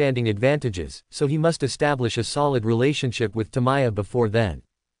any outstanding advantages, so he must establish a solid relationship with Tamaya before then.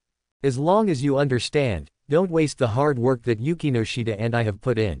 As long as you understand, don't waste the hard work that Yukinoshita and I have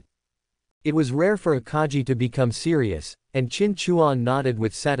put in. It was rare for Akagi to become serious, and Chin Chuan nodded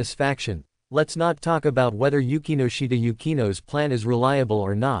with satisfaction. Let's not talk about whether Yukinoshita Yukino's plan is reliable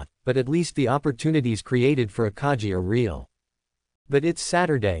or not, but at least the opportunities created for Akagi are real. But it's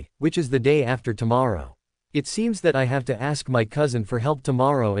Saturday, which is the day after tomorrow. It seems that I have to ask my cousin for help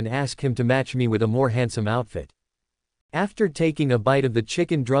tomorrow and ask him to match me with a more handsome outfit. After taking a bite of the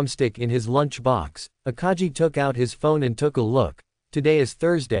chicken drumstick in his lunch box, Akagi took out his phone and took a look. Today is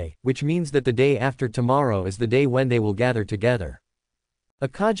Thursday, which means that the day after tomorrow is the day when they will gather together.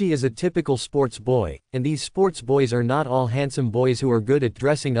 Akagi is a typical sports boy, and these sports boys are not all handsome boys who are good at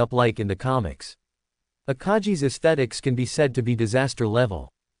dressing up like in the comics. Akagi's aesthetics can be said to be disaster level.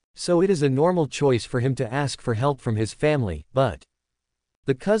 So it is a normal choice for him to ask for help from his family, but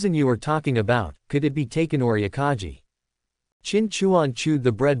the cousin you are talking about, could it be Takanori Akagi? Chin Chuan chewed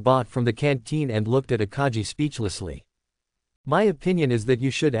the bread bought from the canteen and looked at Akagi speechlessly. My opinion is that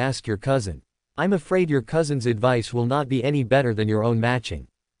you should ask your cousin. I'm afraid your cousin's advice will not be any better than your own matching.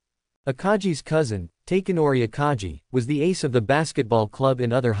 Akagi's cousin, Takanori Akagi, was the ace of the basketball club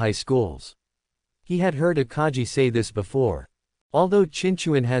in other high schools. He had heard Akagi say this before. Although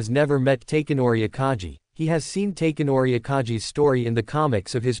Chinchuan has never met Takanori Akagi, he has seen Takanori Akagi's story in the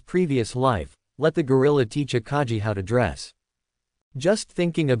comics of his previous life, Let the Gorilla Teach Akagi How to Dress. Just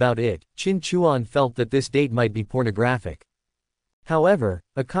thinking about it, Chin Chuan felt that this date might be pornographic. However,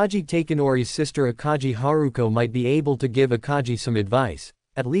 Akagi Takanori's sister Akagi Haruko might be able to give Akagi some advice,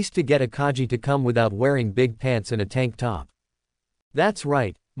 at least to get Akagi to come without wearing big pants and a tank top. That's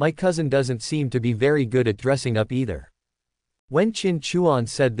right, my cousin doesn't seem to be very good at dressing up either. When Chin Chuan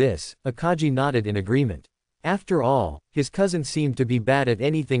said this, Akagi nodded in agreement. After all, his cousin seemed to be bad at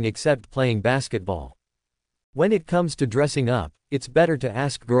anything except playing basketball. When it comes to dressing up, it's better to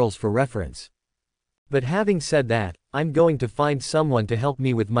ask girls for reference. But having said that, I'm going to find someone to help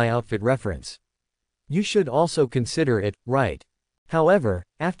me with my outfit reference. You should also consider it, right? However,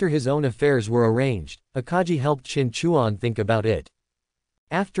 after his own affairs were arranged, Akagi helped Chin Chuan think about it.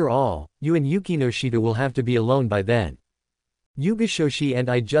 After all, you and Yukinoshita will have to be alone by then. Yugashoshi and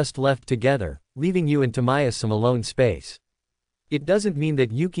I just left together, leaving you and Tamaya some alone space. It doesn't mean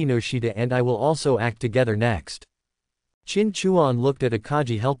that Yukinoshita and I will also act together next. Chin Chuan looked at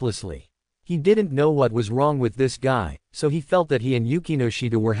Akagi helplessly. He didn't know what was wrong with this guy, so he felt that he and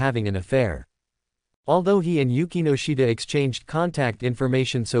Yukinoshita were having an affair. Although he and Yukinoshita exchanged contact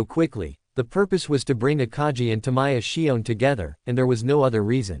information so quickly, the purpose was to bring Akagi and Tamaya Shion together, and there was no other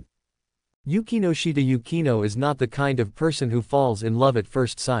reason. Yukinoshita Yukino is not the kind of person who falls in love at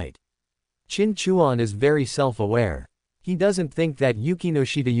first sight. Chin Chuan is very self-aware. He doesn't think that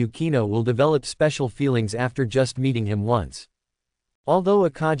Yukinoshita Yukino will develop special feelings after just meeting him once. Although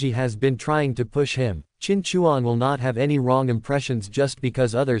Akagi has been trying to push him, Chin Chuan will not have any wrong impressions just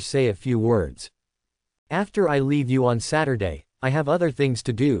because others say a few words. After I leave you on Saturday, I have other things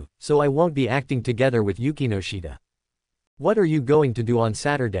to do, so I won't be acting together with Yukinoshita. What are you going to do on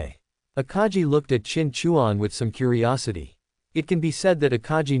Saturday? Akagi looked at Chin Chuan with some curiosity. It can be said that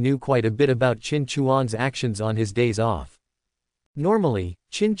Akagi knew quite a bit about Chin Chuan's actions on his days off. Normally,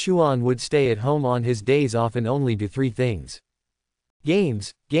 Chin Chuan would stay at home on his days off and only do 3 things.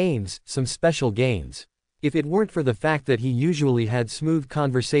 Games, some special games. If it weren't for the fact that he usually had smooth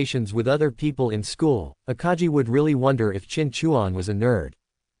conversations with other people in school, Akagi would really wonder if Chin Chuan was a nerd.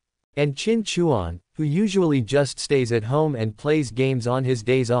 And Chin Chuan, who usually just stays at home and plays games on his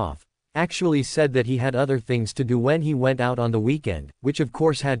days off, actually said that he had other things to do when he went out on the weekend, which of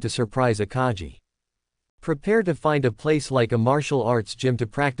course had to surprise Akagi. Prepare to find a place like a martial arts gym to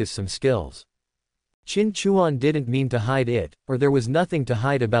practice some skills. Chin Chuan didn't mean to hide it, or there was nothing to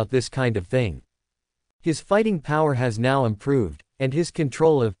hide about this kind of thing. His fighting power has now improved, and his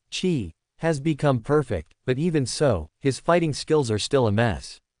control of chi has become perfect, but even so, his fighting skills are still a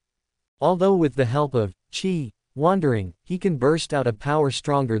mess. Although with the help of chi wandering, he can burst out a power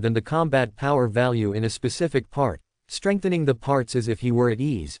stronger than the combat power value in a specific part, strengthening the parts as if he were at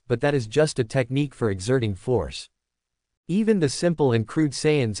ease, but that is just a technique for exerting force. Even the simple and crude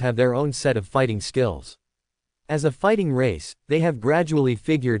Saiyans have their own set of fighting skills. As a fighting race, they have gradually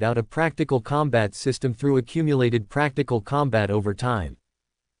figured out a practical combat system through accumulated practical combat over time.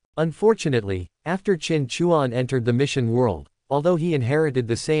 Unfortunately, after Chin Chuan entered the mission world, although he inherited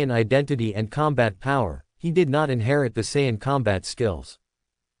the Saiyan identity and combat power, he did not inherit the Saiyan combat skills.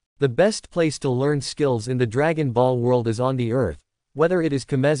 The best place to learn skills in the Dragon Ball world is on the Earth. Whether it is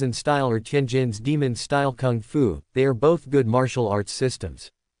Kamezan style or Tianjin's demon style Kung Fu, they are both good martial arts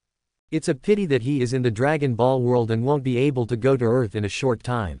systems. It's a pity that he is in the Dragon Ball world and won't be able to go to Earth in a short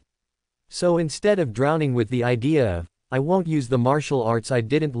time. So instead of drowning with the idea of, I won't use the martial arts I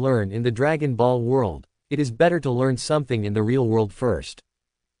didn't learn in the Dragon Ball world, it is better to learn something in the real world first.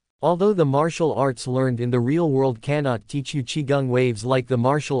 Although the martial arts learned in the real world cannot teach you Qigong waves like the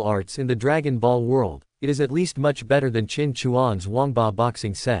martial arts in the Dragon Ball world, it is at least much better than Chin Chuan's Wangba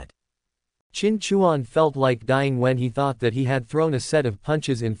boxing set. Chin Chuan felt like dying when he thought that he had thrown a set of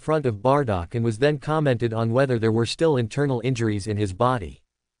punches in front of Bardock and was then commented on whether there were still internal injuries in his body.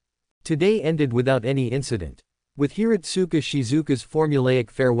 Today ended without any incident. With Hiratsuka Shizuka's formulaic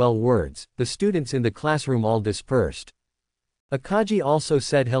farewell words, the students in the classroom all dispersed. Akagi also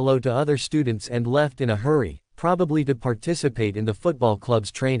said hello to other students and left in a hurry, probably to participate in the football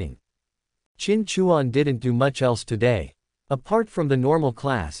club's training. Chin Chuan didn't do much else today. Apart from the normal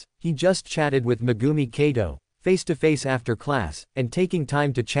class, he just chatted with Megumi Kato, face-to-face after class, and taking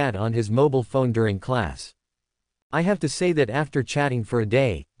time to chat on his mobile phone during class. I have to say that after chatting for a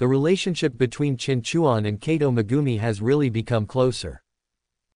day, the relationship between Chin Chuan and Kato Megumi has really become closer.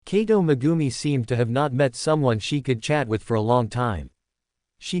 Kato Megumi seemed to have not met someone she could chat with for a long time.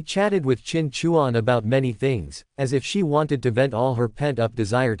 She chatted with Chin Chuan about many things, as if she wanted to vent all her pent-up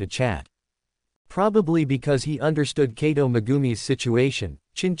desire to chat. Probably because he understood Kato Megumi's situation,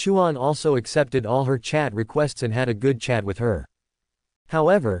 Chin Chuan also accepted all her chat requests and had a good chat with her.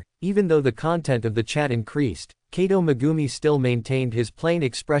 However, even though the content of the chat increased, Kato Megumi still maintained his plain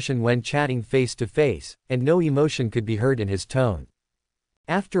expression when chatting face-to-face, and no emotion could be heard in his tone.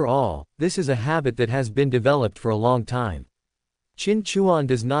 After all, this is a habit that has been developed for a long time. Chin Chuan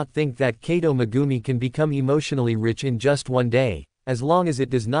does not think that Kato Megumi can become emotionally rich in just one day, as long as it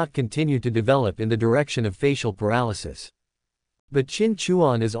does not continue to develop in the direction of facial paralysis. But Chin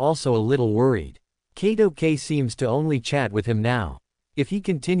Chuan is also a little worried. Kato K seems to only chat with him now. If he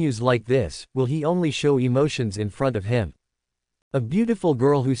continues like this, will he only show emotions in front of him? A beautiful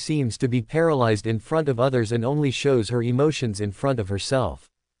girl who seems to be paralyzed in front of others and only shows her emotions in front of herself.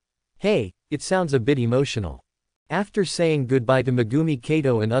 Hey, it sounds a bit emotional. After saying goodbye to Megumi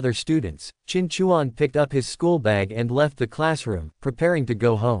Kato and other students, Chin Chuan picked up his school bag and left the classroom, preparing to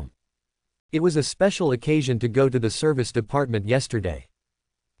go home. It was a special occasion to go to the service department yesterday.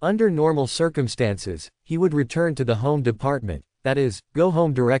 Under normal circumstances, he would return to the home department, that is, go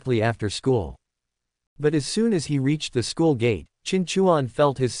home directly after school. But as soon as he reached the school gate, Chin Chuan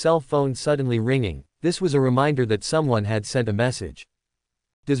felt his cell phone suddenly ringing. This was a reminder that someone had sent a message.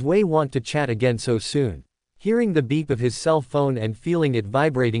 Does Wei want to chat again so soon? Hearing the beep of his cell phone and feeling it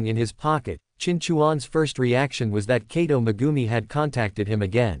vibrating in his pocket, Chin Chuan's first reaction was that Kato Megumi had contacted him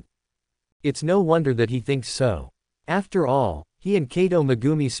again. It's no wonder that he thinks so. After all, he and Kato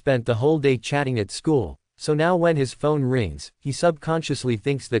Megumi spent the whole day chatting at school, so now when his phone rings, he subconsciously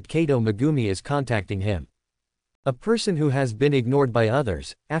thinks that Kato Megumi is contacting him. A person who has been ignored by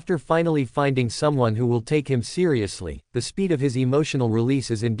others, after finally finding someone who will take him seriously, the speed of his emotional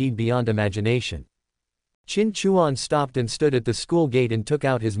release is indeed beyond imagination. Chin Chuan stopped and stood at the school gate and took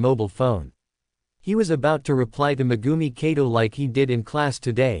out his mobile phone. He was about to reply to Megumi Kato like he did in class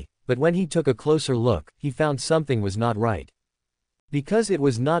today, but when he took a closer look, he found something was not right. Because it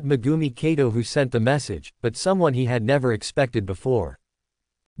was not Megumi Kato who sent the message, but someone he had never expected before.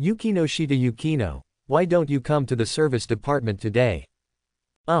 Yukino Shita Yukino, why don't you come to the service department today?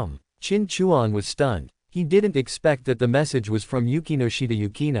 Chin Chuan was stunned. He didn't expect that the message was from Yukino Shita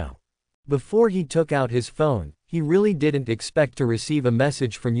Yukino. Before he took out his phone, he really didn't expect to receive a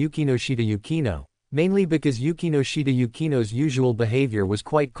message from Yukino Shita Yukino, mainly because Yukino Shita Yukino's usual behavior was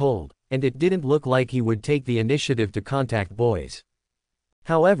quite cold, and it didn't look like he would take the initiative to contact boys.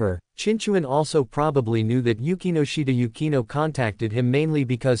 However, Chinchuan also probably knew that Yukino Shita Yukino contacted him mainly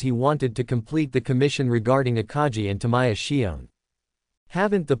because he wanted to complete the commission regarding Akaji and Tamaya Shion.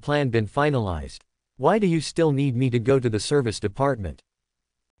 Haven't the plan been finalized? Why do you still need me to go to the service department?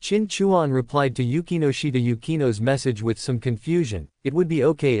 Chin Chuan replied to Yukino Shita Yukino's message with some confusion. It would be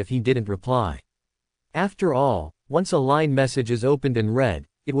okay if he didn't reply. After all, once a line message is opened and read,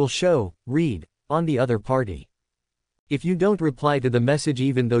 it will show, read, on the other party. If you don't reply to the message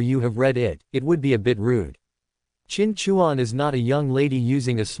even though you have read it, it would be a bit rude. Chin Chuan is not a young lady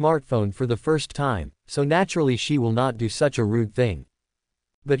using a smartphone for the first time, so naturally she will not do such a rude thing.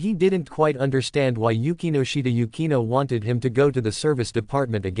 But he didn't quite understand why Yukino Shita Yukino wanted him to go to the service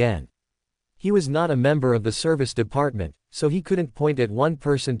department again. He was not a member of the service department, so he couldn't point at one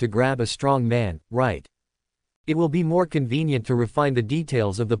person to grab a strong man, right? It will be more convenient to refine the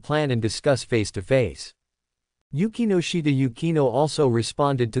details of the plan and discuss face to face. Yukino Shita Yukino also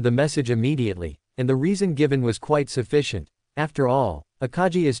responded to the message immediately, and the reason given was quite sufficient. After all,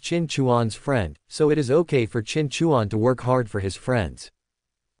 Akaji is Chin Chuan's friend, so it is okay for Chin Chuan to work hard for his friends.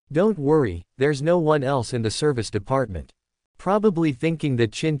 Don't worry, there's no one else in the service department. Probably thinking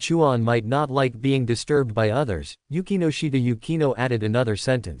that Chin Chuan might not like being disturbed by others, Yukino Shita Yukino added another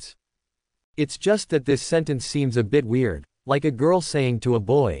sentence. It's just that this sentence seems a bit weird, like a girl saying to a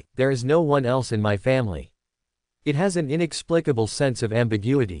boy, there is no one else in my family. It has an inexplicable sense of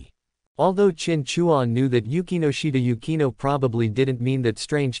ambiguity. Although Chin Chuan knew that Yukino Shita Yukino probably didn't mean that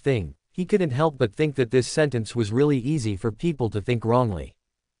strange thing, he couldn't help but think that this sentence was really easy for people to think wrongly.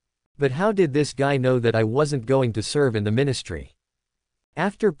 But how did this guy know that I wasn't going to serve in the ministry?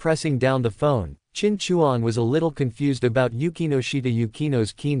 After pressing down the phone, Chin Chuan was a little confused about Yukino Shita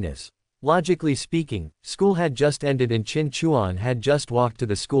Yukino's keenness. Logically speaking, school had just ended and Chin Chuan had just walked to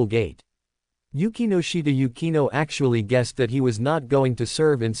the school gate. Yukino Shita Yukino actually guessed that he was not going to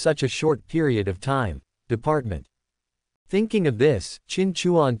serve in such a short period of time. Department. Thinking of this, Chin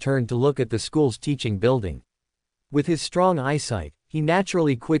Chuan turned to look at the school's teaching building. With his strong eyesight, he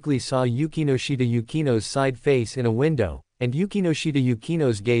naturally quickly saw Yukino Shita Yukino's side face in a window, and Yukino Shita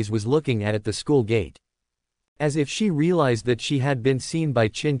Yukino's gaze was looking at the school gate. As if she realized that she had been seen by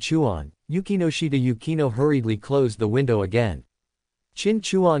Chin Chuan, Yukino Shita Yukino hurriedly closed the window again. Chin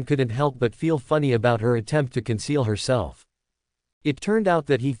Chuan couldn't help but feel funny about her attempt to conceal herself. It turned out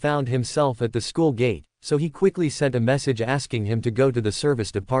that he found himself at the school gate, so he quickly sent a message asking him to go to the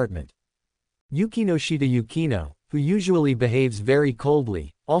service department. Yukino Shita Yukino, who usually behaves very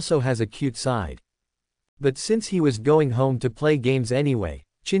coldly, also has a cute side. But since he was going home to play games anyway,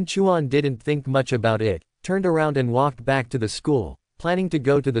 Chin Chuan didn't think much about it, turned around and walked back to the school, planning to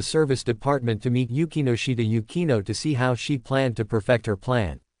go to the service department to meet Yukino Shita Yukino to see how she planned to perfect her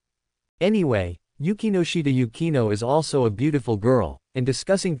plan. Anyway, Yukino Shita Yukino is also a beautiful girl, and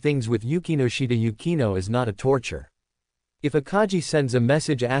discussing things with Yukino Shita Yukino is not a torture. If Akaji sends a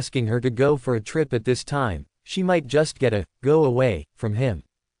message asking her to go for a trip at this time, she might just get a "go away" from him.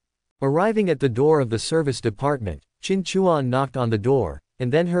 Arriving at the door of the service department, Chin Chuan knocked on the door,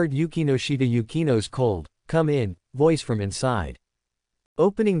 and then heard Yukino Shita Yukino's cold, "Come in" voice from inside.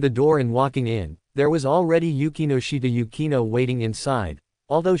 Opening the door and walking in, there was already Yukino Shita Yukino waiting inside.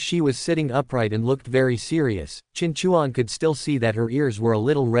 Although she was sitting upright and looked very serious, Chin Chuan could still see that her ears were a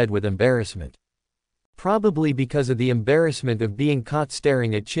little red with embarrassment. Probably because of the embarrassment of being caught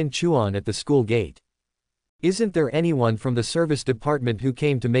staring at Chin Chuan at the school gate. Isn't there anyone from the service department who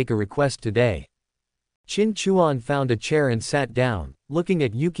came to make a request today? Chin Chuan found a chair and sat down, looking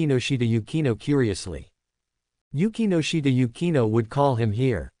at Yukino Shita Yukino curiously. Yukino Shita Yukino would call him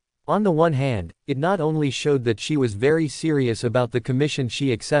here. On the one hand, it not only showed that she was very serious about the commission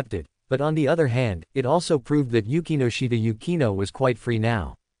she accepted, but on the other hand, it also proved that Yukinoshita Yukino was quite free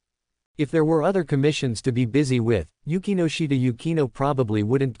now. If there were other commissions to be busy with, Yukinoshita Yukino probably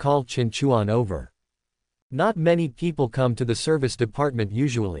wouldn't call Chinchuan over. Not many people come to the service department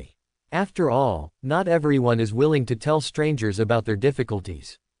usually. After all, not everyone is willing to tell strangers about their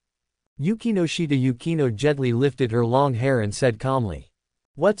difficulties. Yukinoshita Yukino gently lifted her long hair and said calmly.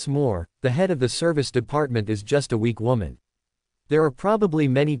 What's more, the head of the service department is just a weak woman. There are probably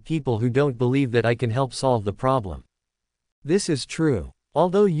many people who don't believe that I can help solve the problem. This is true.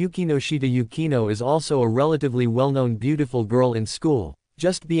 Although Yukinoshita Yukino is also a relatively well-known beautiful girl in school,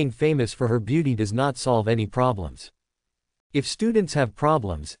 just being famous for her beauty does not solve any problems. If students have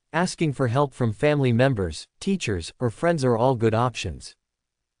problems, asking for help from family members, teachers, or friends are all good options.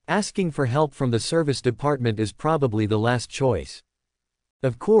 Asking for help from the service department is probably the last choice.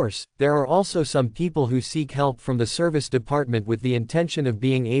 Of course, there are also some people who seek help from the service department with the intention of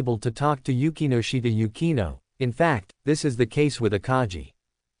being able to talk to Yukinoshita Yukino. In fact, this is the case with Akaji.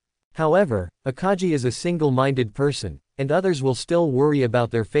 However, Akaji is a single-minded person, and others will still worry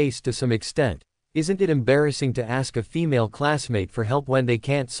about their face to some extent. Isn't it embarrassing to ask a female classmate for help when they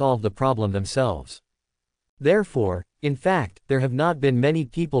can't solve the problem themselves? Therefore, in fact, there have not been many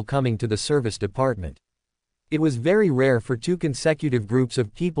people coming to the service department. It was very rare for 2 consecutive groups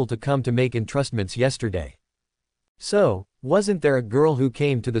of people to come to make entrustments yesterday. So, wasn't there a girl who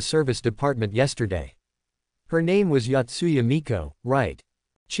came to the service department yesterday? Her name was Yatsuya Miko, right?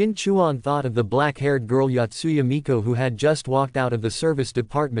 Chinchuan thought of the black-haired girl Yatsuya Miko who had just walked out of the service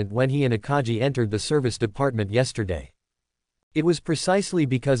department when he and Akaji entered the service department yesterday. It was precisely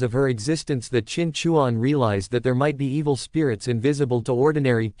because of her existence that Chinchuan realized that there might be evil spirits invisible to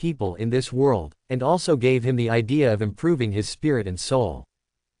ordinary people in this world, and also gave him the idea of improving his spirit and soul.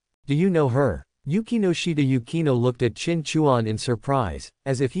 Do you know her? Yukinoshita Yukino looked at Chinchuan in surprise,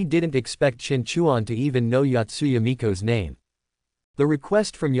 as if he didn't expect Chinchuan to even know Yatsuya Miko's name. The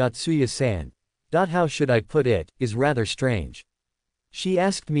request from Yatsuya-san, how should I put it, is rather strange. She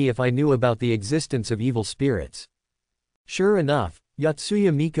asked me if I knew about the existence of evil spirits. Sure enough,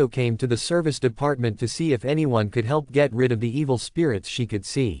 Yatsuya Miko came to the service department to see if anyone could help get rid of the evil spirits she could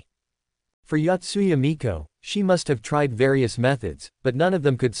see. For Yatsuya Miko, she must have tried various methods, but none of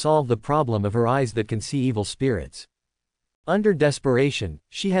them could solve the problem of her eyes that can see evil spirits. Under desperation,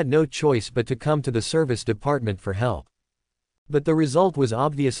 she had no choice but to come to the service department for help. But the result was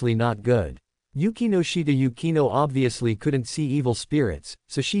obviously not good. Yukinoshita Yukino obviously couldn't see evil spirits,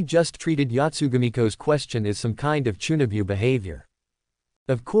 so she just treated Yatsugumiko's question as some kind of chunabu behavior.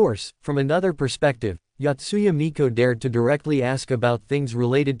 Of course, from another perspective, Yatsuya Miko dared to directly ask about things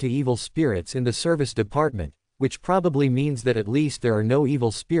related to evil spirits in the service department, which probably means that at least there are no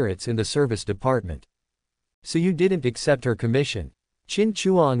evil spirits in the service department. So you didn't accept her commission.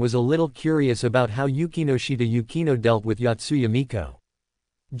 Chinchuan was a little curious about how Yukinoshita Yukino dealt with Yatsuya Miko.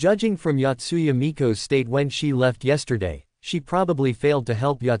 Judging from Yatsuya Miko's state when she left yesterday, she probably failed to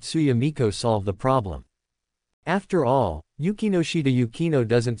help Yatsuya Miko solve the problem. After all, Yukinoshita Yukino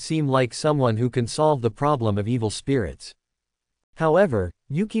doesn't seem like someone who can solve the problem of evil spirits. However,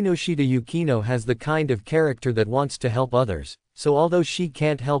 Yukinoshita Yukino has the kind of character that wants to help others, so although she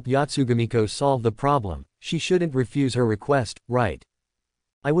can't help Yatsugumiko solve the problem, she shouldn't refuse her request, right?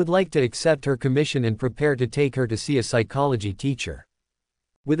 I would like to accept her commission and prepare to take her to see a psychology teacher.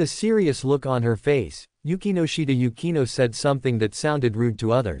 With a serious look on her face, Yukinoshita Yukino said something that sounded rude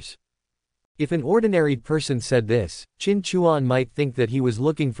to others. If an ordinary person said this, Chinchuan might think that he was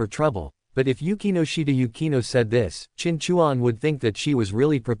looking for trouble, but if Yukinoshita Yukino said this, Chinchuan would think that she was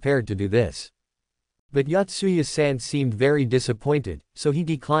really prepared to do this. But Yatsuya-san seemed very disappointed, so he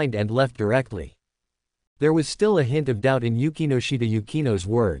declined and left directly. There was still a hint of doubt in Yukinoshita Yukino's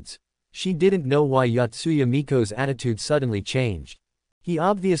words. She didn't know why Yatsuya Miko's attitude suddenly changed. He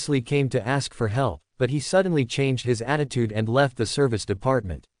obviously came to ask for help, but he suddenly changed his attitude and left the service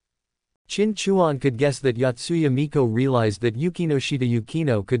department. Chinchuan could guess that Yatsuya Miko realized that Yukinoshita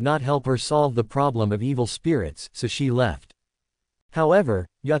Yukino could not help her solve the problem of evil spirits, so she left. However,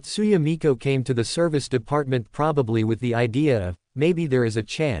 Yatsuya Miko came to the service department probably with the idea of, maybe there is a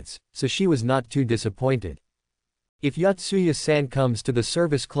chance, so she was not too disappointed. If Yatsuya-san comes to the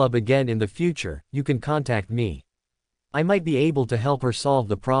service club again in the future, you can contact me. I might be able to help her solve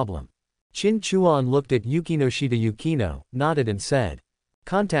the problem. Chinchuan looked at Yukinoshita Yukino, nodded and said,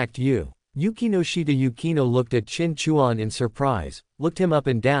 "Contact you." Yukinoshita Yukino looked at Chinchuan in surprise, looked him up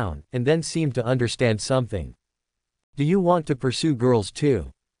and down, and then seemed to understand something. Do you want to pursue girls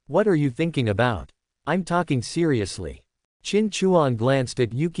too? What are you thinking about? I'm talking seriously. Chinchuan glanced at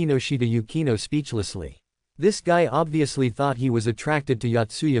Yukinoshita Yukino speechlessly. This guy obviously thought he was attracted to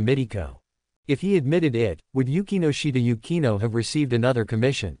Yotsuya Mitiko. If he admitted it, would Yukinoshita Yukino have received another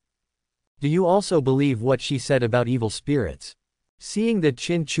commission? Do you also believe what she said about evil spirits? Seeing that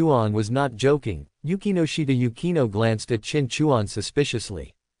Chin Chuan was not joking, Yukinoshita Yukino glanced at Chin Chuan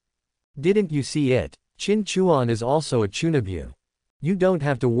suspiciously. Didn't you see it? Chin Chuan is also a Chunabu. You don't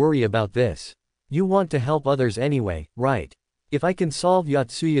have to worry about this. You want to help others anyway, right? If I can solve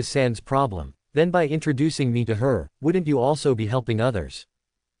Yotsuya-san's problem, then by introducing me to her, wouldn't you also be helping others?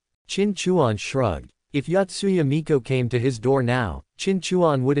 Chin Chuan shrugged. If Yotsuya Miko came to his door now, Chin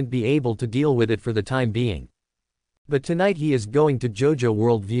Chuan wouldn't be able to deal with it for the time being. But tonight he is going to Jojo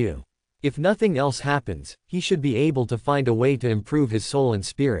Worldview. If nothing else happens, he should be able to find a way to improve his soul and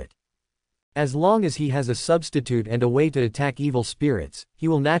spirit. As long as he has a substitute and a way to attack evil spirits, he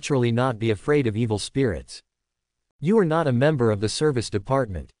will naturally not be afraid of evil spirits. You are not a member of the service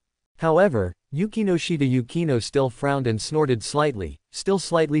department. However, Yukinoshita Yukino still frowned and snorted slightly, still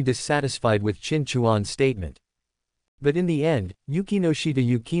slightly dissatisfied with Chin Chuan's statement. But in the end, Yukinoshita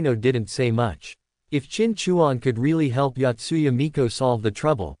Yukino didn't say much. If Chin Chuan could really help Yotsuya Miko solve the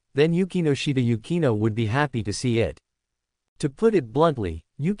trouble, then Yukinoshita Yukino would be happy to see it. To put it bluntly,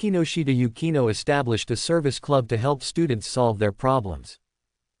 Yukinoshita Yukino established a service club to help students solve their problems.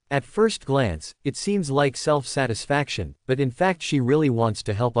 At first glance, it seems like self-satisfaction, but in fact she really wants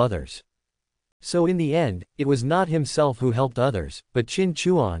to help others. So in the end, it was not himself who helped others, but Chin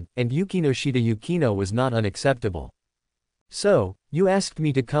Chuan, and Yukinoshita Yukino was not unacceptable. So, you asked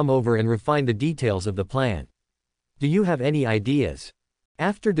me to come over and refine the details of the plan. Do you have any ideas?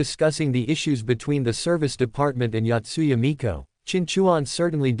 After discussing the issues between the service department and Yotsuya Miko, Chin Chuan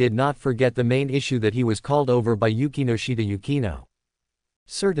certainly did not forget the main issue that he was called over by Yukinoshita Yukino.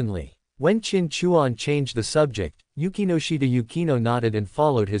 Certainly. When Chin Chuan changed the subject, Yukinoshita Yukino nodded and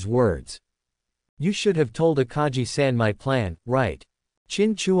followed his words. You should have told Akagi-san my plan, right?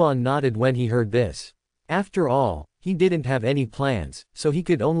 Chin Chuan nodded when he heard this. After all, he didn't have any plans, so he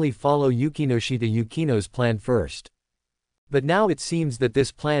could only follow Yukinoshita Yukino's plan first. But now it seems that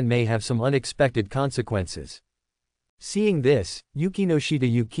this plan may have some unexpected consequences. Seeing this, Yukinoshita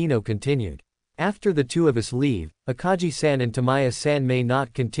Yukino continued. After the two of us leave, Akagi-san and Tamaya-san may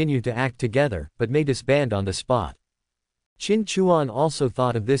not continue to act together, but may disband on the spot. Chin Chuan also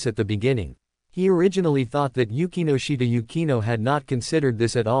thought of this at the beginning. He originally thought that Yukinoshita Yukino had not considered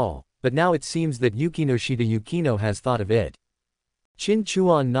this at all, but now it seems that Yukinoshita Yukino has thought of it. Chin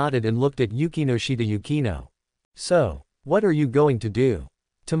Chuan nodded and looked at Yukinoshita Yukino. So, what are you going to do?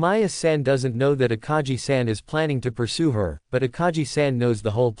 Tamaya-san doesn't know that Akagi-san is planning to pursue her, but Akagi-san knows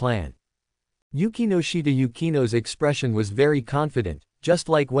the whole plan. Yukinoshita Yukino's expression was very confident, just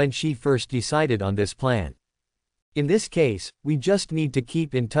like when she first decided on this plan. In this case, we just need to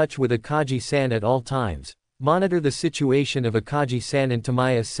keep in touch with Akagi-san at all times, monitor the situation of Akagi-san and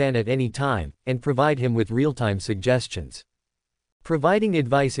Tamaya-san at any time, and provide him with real-time suggestions. Providing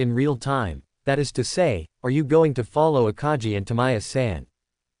advice in real time, that is to say, are you going to follow Akagi and Tamaya-san?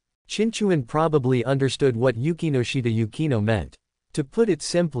 Chin Chuan probably understood what Yukinoshita Yukino meant. To put it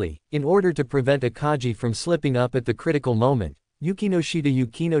simply, in order to prevent Akagi from slipping up at the critical moment, Yukinoshita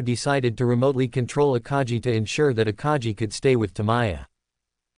Yukino decided to remotely control Akagi to ensure that Akagi could stay with Tamaya.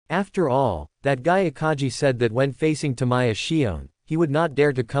 After all, that guy Akagi said that when facing Tamaya Shion, he would not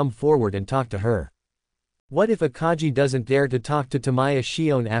dare to come forward and talk to her. What if Akagi doesn't dare to talk to Tamaya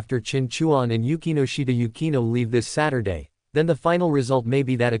Shion after Chin Chuan and Yukinoshita Yukino leave this Saturday? Then the final result may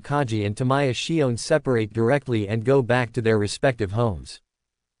be that Akagi and Tamaya Shion separate directly and go back to their respective homes.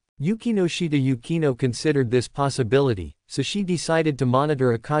 Yukinoshita Yukino considered this possibility, so she decided to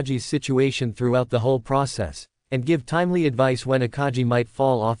monitor Akagi's situation throughout the whole process, and give timely advice when Akagi might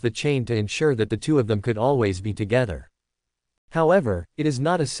fall off the chain to ensure that the two of them could always be together. However, it is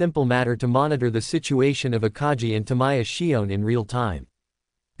not a simple matter to monitor the situation of Akagi and Tamaya Shion in real time.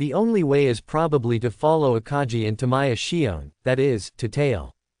 The only way is probably to follow Akagi and Tamaya Shion, that is, to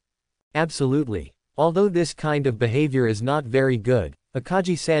tail. Absolutely. Although this kind of behavior is not very good,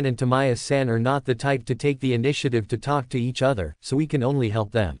 Akagi-san and Tamaya-san are not the type to take the initiative to talk to each other, so we can only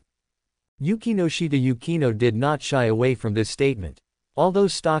help them. Yukinoshita Yukino did not shy away from this statement. Although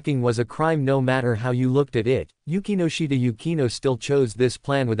stalking was a crime no matter how you looked at it, Yukinoshita Yukino still chose this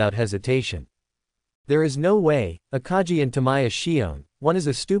plan without hesitation. There is no way, Akagi and Tamaya Shion, one is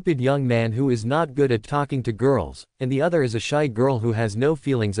a stupid young man who is not good at talking to girls, and the other is a shy girl who has no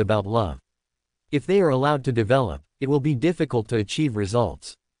feelings about love. If they are allowed to develop, it will be difficult to achieve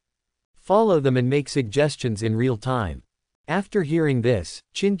results. Follow them and make suggestions in real time. After hearing this,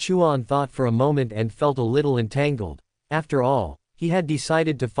 Chin Chuan thought for a moment and felt a little entangled. After all, He had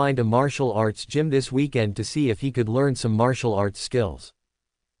decided to find a martial arts gym this weekend to see if he could learn some martial arts skills.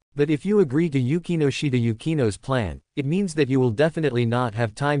 But if you agree to Yukino's plan, it means that you will definitely not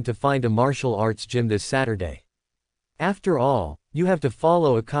have time to find a martial arts gym this Saturday. After all, you have to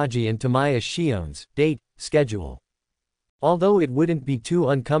follow Akagi and Tamaya Shion's date schedule. Although it wouldn't be too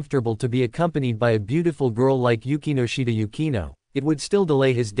uncomfortable to be accompanied by a beautiful girl like Yukino, it would still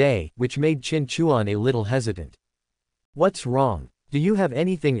delay his day, which made Chin Chuan a little hesitant. What's wrong? Do you have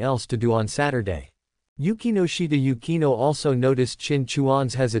anything else to do on Saturday? Yukino also noticed Chin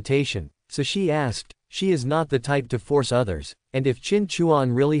Chuan's hesitation, so she asked. She is not the type to force others, and if Chin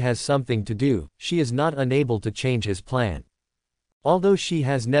Chuan really has something to do, she is not unable to change his plan. Although she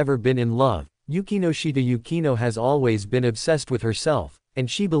has never been in love, Yukino has always been obsessed with herself, and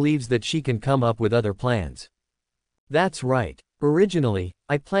she believes that she can come up with other plans. That's right. Originally,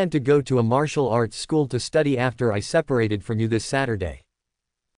 I planned to go to a martial arts school to study after I separated from you this Saturday.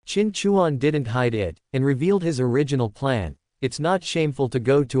 Chin Chuan didn't hide it, and revealed his original plan. It's not shameful to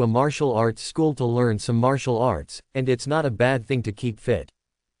go to a martial arts school to learn some martial arts, and it's not a bad thing to keep fit.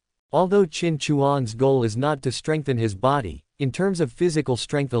 Although Chin Chuan's goal is not to strengthen his body, in terms of physical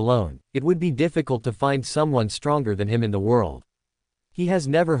strength alone, it would be difficult to find someone stronger than him in the world. He has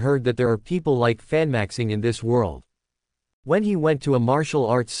never heard that there are people like Fanmaxing in this world. When he went to a martial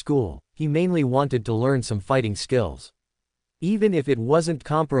arts school, he mainly wanted to learn some fighting skills. Even if it wasn't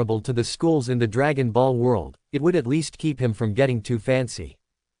comparable to the schools in the Dragon Ball world, it would at least keep him from getting too fancy.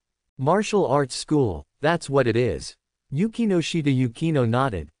 Martial arts school, that's what it is. Yukino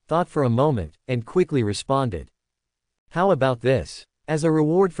nodded, thought for a moment, and quickly responded. How about this? As a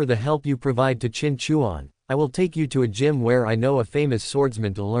reward for the help you provide to Chin Chuan, I will take you to a gym where I know a famous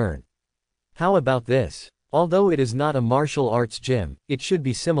swordsman to learn. How about this? Although it is not a martial arts gym, it should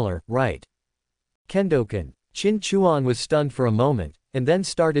be similar, right? Kendokan. Chin Chuan was stunned for a moment, and then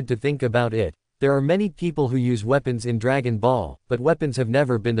started to think about it. There are many people who use weapons in Dragon Ball, but weapons have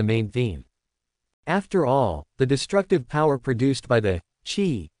never been the main theme. After all, the destructive power produced by the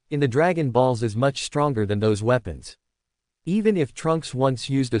chi in the Dragon Balls is much stronger than those weapons. Even if Trunks once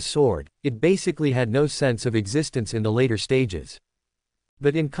used a sword, it basically had no sense of existence in the later stages.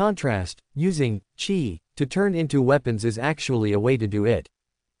 But in contrast, using chi to turn into weapons is actually a way to do it.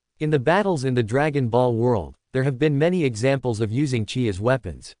 In the battles in the Dragon Ball world, there have been many examples of using chi as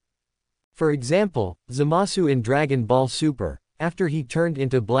weapons. For example, Zamasu in Dragon Ball Super, after he turned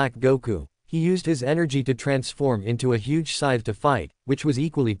into Black Goku, he used his energy to transform into a huge scythe to fight, which was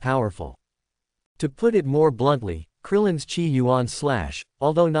equally powerful. To put it more bluntly, Krillin's Chi Yuan Slash,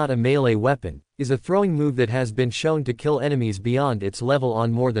 although not a melee weapon, is a throwing move that has been shown to kill enemies beyond its level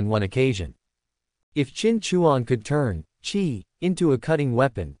on more than one occasion. If Chin Chuan could turn chi into a cutting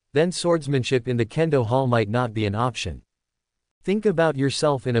weapon, then swordsmanship in the Kendo Hall might not be an option. Think about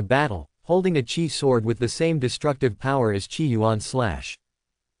yourself in a battle, holding a chi sword with the same destructive power as Chi Yuan Slash.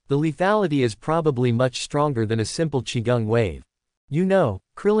 The lethality is probably much stronger than a simple Qigong wave. You know,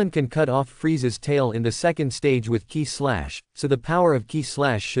 Krillin can cut off Frieza's tail in the second stage with Ki Slash, so the power of Ki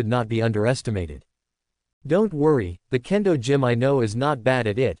Slash should not be underestimated. Don't worry, the Kendo gym I know is not bad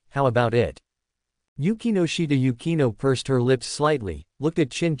at it. How about it? Yukino pursed her lips slightly, looked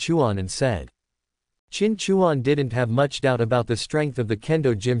at Chin Chuan and said. Chin Chuan didn't have much doubt about the strength of the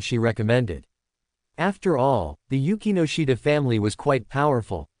Kendo gym she recommended. After all, the Yukinoshita family was quite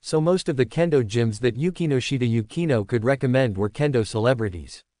powerful, so most of the Kendo gyms that Yukino could recommend were Kendo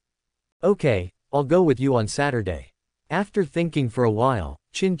celebrities. Okay, I'll go with you on Saturday. After thinking for a while,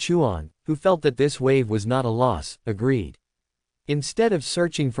 Chin Chuan, who felt that this wave was not a loss, agreed. Instead of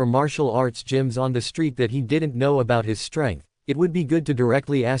searching for martial arts gyms on the street that he didn't know about his strength, it would be good to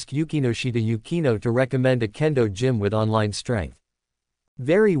directly ask Yukino to recommend a Kendo gym with online strength.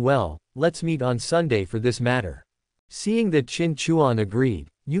 Very well, let's meet on Sunday for this matter. Seeing that Chin Chuan agreed,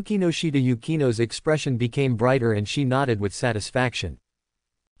 Yukino's expression became brighter and she nodded with satisfaction.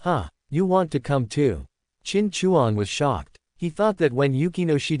 Huh, you want to come too? Chin Chuan was shocked. He thought that when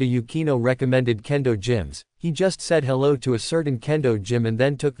Yukino recommended Kendo gyms, he just said hello to a certain Kendo gym and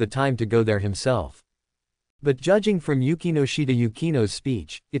then took the time to go there himself. But judging from Yukino's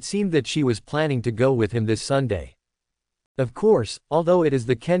speech, it seemed that she was planning to go with him this Sunday. Of course, although it is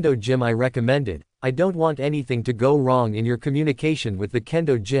the Kendo gym I recommended, I don't want anything to go wrong in your communication with the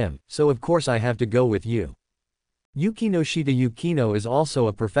Kendo gym, so of course I have to go with you. Yukino is also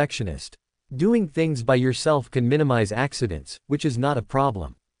a perfectionist. Doing things by yourself can minimize accidents, which is not a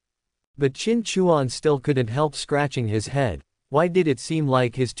problem. But Chin Chuan still couldn't help scratching his head. Why did it seem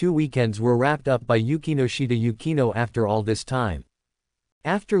like his 2 weekends were wrapped up by Yukino after all this time?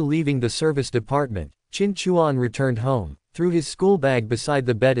 After leaving the service department, Chin Chuan returned home, threw his school bag beside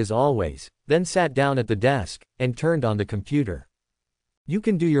the bed as always, then sat down at the desk, and turned on the computer. You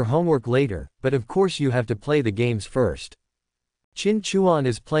can do your homework later, but of course you have to play the games first. Chin Chuan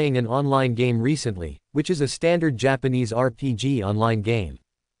is playing an online game recently, which is a standard Japanese RPG online game.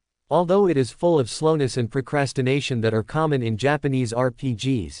 Although it is full of slowness and procrastination that are common in Japanese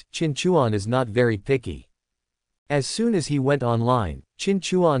RPGs, Chin Chuan is not very picky. As soon as he went online, Chin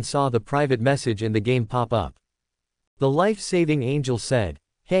Chuan saw the private message in the game pop up. The life-saving angel said,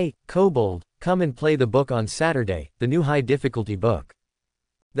 "Hey, Kobold, come and play the book on Saturday, the new high-difficulty book."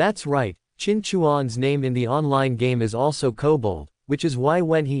 That's right, Chin Chuan's name in the online game is also Kobold, which is why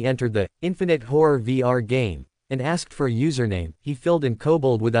when he entered the Infinite Horror VR game, and asked for a username, he filled in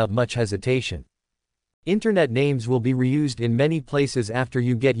Kobold without much hesitation. Internet names will be reused in many places after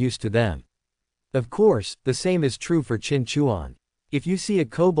you get used to them. Of course, the same is true for Chin Chuan. If you see a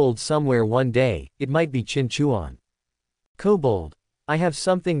Kobold somewhere one day, it might be Chin Chuan. Kobold, I have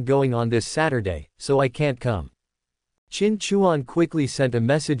something going on this Saturday, so I can't come. Chin Chuan quickly sent a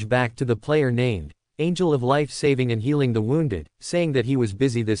message back to the player named Angel of Life Saving and Healing the Wounded, saying that he was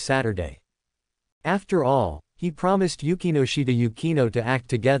busy this Saturday. After all, he promised Yukino to act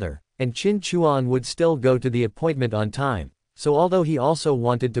together, and Chin Chuan would still go to the appointment on time, so although he also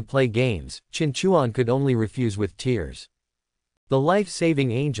wanted to play games, Chin Chuan could only refuse with tears. The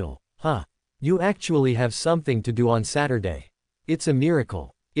life-saving angel, you actually have something to do on Saturday. It's a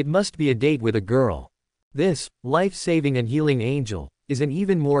miracle. It must be a date with a girl. This, life-saving and healing angel, is an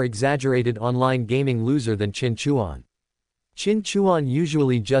even more exaggerated online gaming loser than Chin Chuan. Chin Chuan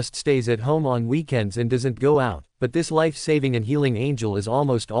usually just stays at home on weekends and doesn't go out, but this life-saving and healing angel is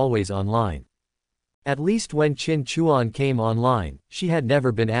almost always online. At least when Chin Chuan came online, she had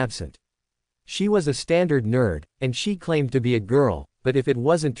never been absent. She was a standard nerd, and she claimed to be a girl, but if it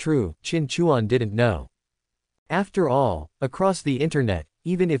wasn't true, Chin Chuan didn't know. After all, across the internet,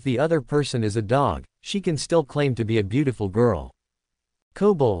 even if the other person is a dog, she can still claim to be a beautiful girl.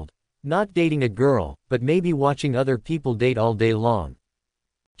 Kobold. Not dating a girl, but maybe watching other people date all day long.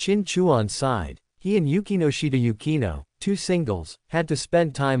 Chin Chuan sighed. He and Yukino, two singles, had to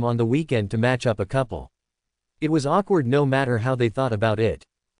spend time on the weekend to match up a couple. It was awkward no matter how they thought about it.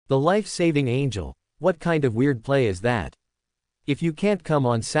 The life-saving angel, what kind of weird play is that? If you can't come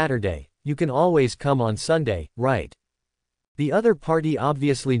on Saturday, you can always come on Sunday, right? The other party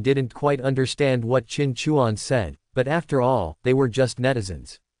obviously didn't quite understand what Chin Chuan said, but after all, they were just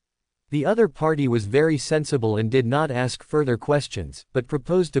netizens. The other party was very sensible and did not ask further questions, but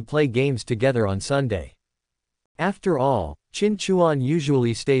proposed to play games together on Sunday. After all, Chin Chuan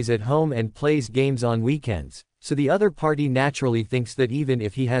usually stays at home and plays games on weekends, so the other party naturally thinks that even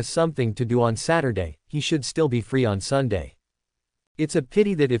if he has something to do on Saturday, he should still be free on Sunday. It's a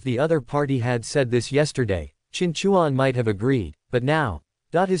pity that if the other party had said this yesterday, Chin Chuan might have agreed, but now,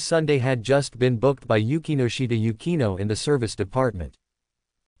 his Sunday had just been booked by Yukino in the service department.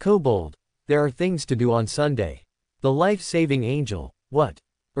 Kobold, there are things to do on Sunday. The life-saving angel, what?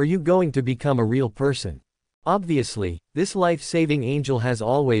 Are you going to become a real person? Obviously, this life-saving angel has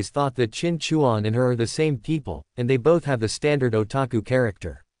always thought that Chin Chuan and her are the same people, and they both have the standard otaku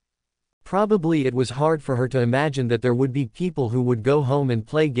character. Probably it was hard for her to imagine that there would be people who would go home and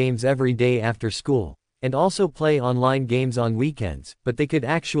play games every day after school, and also play online games on weekends, but they could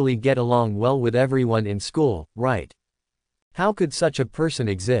actually get along well with everyone in school, right? How could such a person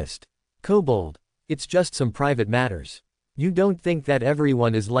exist? Kobold, it's just some private matters. You don't think that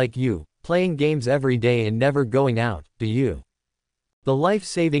everyone is like you, playing games every day and never going out, do you? The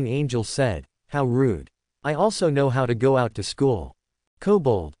life-saving angel said, how rude. I also know how to go out to school.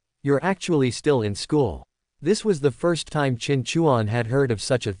 Kobold, you're actually still in school. This was the first time Chin Chuan had heard of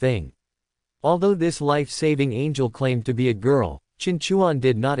such a thing. Although this life-saving angel claimed to be a girl, Chin Chuan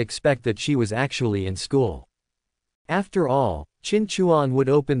did not expect that she was actually in school. After all, Chin Chuan would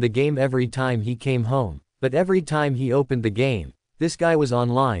open the game every time he came home, but every time he opened the game, this guy was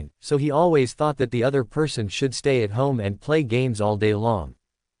online, so he always thought that the other person should stay at home and play games all day long.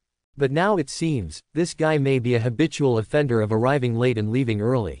 But now it seems, this guy may be a habitual offender of arriving late and leaving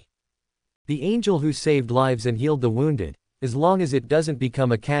early. The angel who saved lives and healed the wounded, as long as it doesn't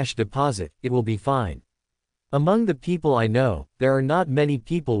become a cash deposit, it will be fine. Among the people I know, there are not many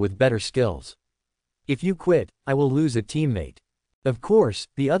people with better skills. If you quit, I will lose a teammate. Of course,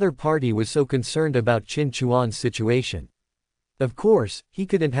 the other party was so concerned about Chin Chuan's situation. Of course, he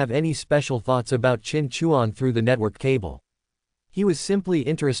couldn't have any special thoughts about Chin Chuan through the network cable. He was simply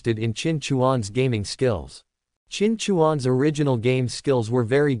interested in Chin Chuan's gaming skills. Chin Chuan's original game skills were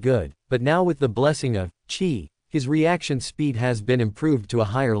very good, but now with the blessing of Chi, his reaction speed has been improved to a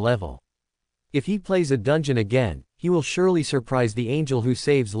higher level. If he plays a dungeon again, he will surely surprise the angel who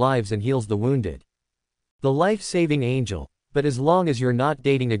saves lives and heals the wounded. The life-saving angel. But as long as you're not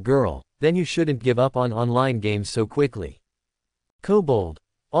dating a girl, then you shouldn't give up on online games so quickly. Kobold.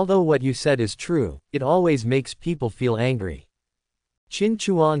 Although what you said is true, it always makes people feel angry. Qin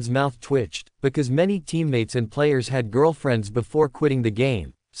Chuan's mouth twitched, because many teammates and players had girlfriends before quitting the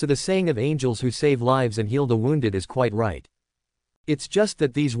game, so the saying of angels who save lives and heal the wounded is quite right. It's just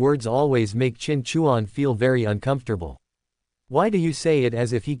that these words always make Qin Chuan feel very uncomfortable. Why do you say it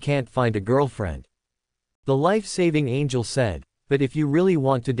as if he can't find a girlfriend? The life-saving angel said, but if you really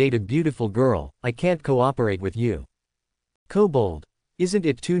want to date a beautiful girl, I can't cooperate with you. Kobold. Isn't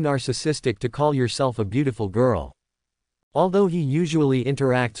it too narcissistic to call yourself a beautiful girl? Although he usually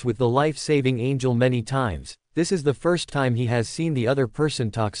interacts with the life-saving angel many times, this is the first time he has seen the other person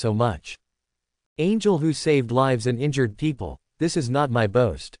talk so much. Angel who saved lives and injured people, this is not my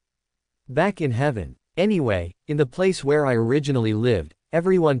boast. Back in heaven. Anyway, in the place where I originally lived,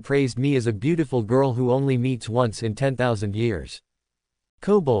 everyone praised me as a beautiful girl who only meets once in 10,000 years.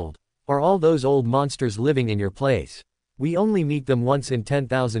 Kobold. Are all those old monsters living in your place? We only meet them once in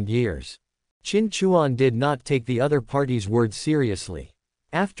 10,000 years. Qin Chuan did not take the other party's words seriously.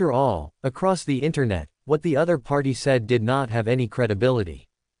 After all, across the internet, what the other party said did not have any credibility.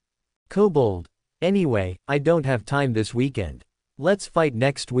 Kobold. Anyway, I don't have time this weekend. Let's fight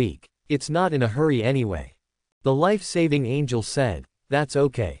next week. It's not in a hurry anyway. The life-saving angel said, that's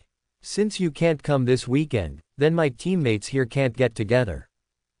okay. Since you can't come this weekend, then my teammates here can't get together.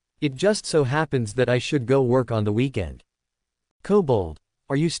 It just so happens that I should go work on the weekend. Kobold.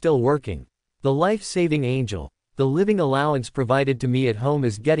 Are you still working? The life-saving angel. The living allowance provided to me at home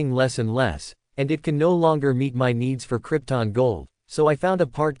is getting less and less, and it can no longer meet my needs for Krypton gold, so I found a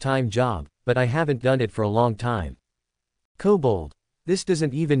part-time job, but I haven't done it for a long time. Kobold. This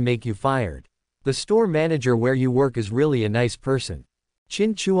doesn't even make you fired. The store manager where you work is really a nice person.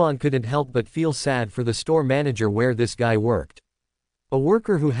 Qin Chuan couldn't help but feel sad for the store manager where this guy worked. A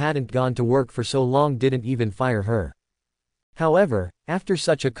worker who hadn't gone to work for so long didn't even fire her. However, after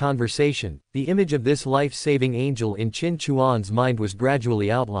such a conversation, the image of this life-saving angel in Qin Chuan's mind was gradually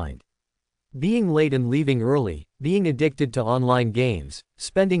outlined. Being late and leaving early, being addicted to online games,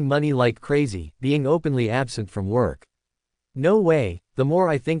 spending money like crazy, being openly absent from work. No way, the more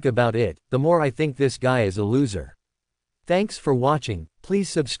I think about it, the more I think this guy is a loser. Thanks for watching, please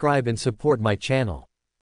subscribe and support my channel.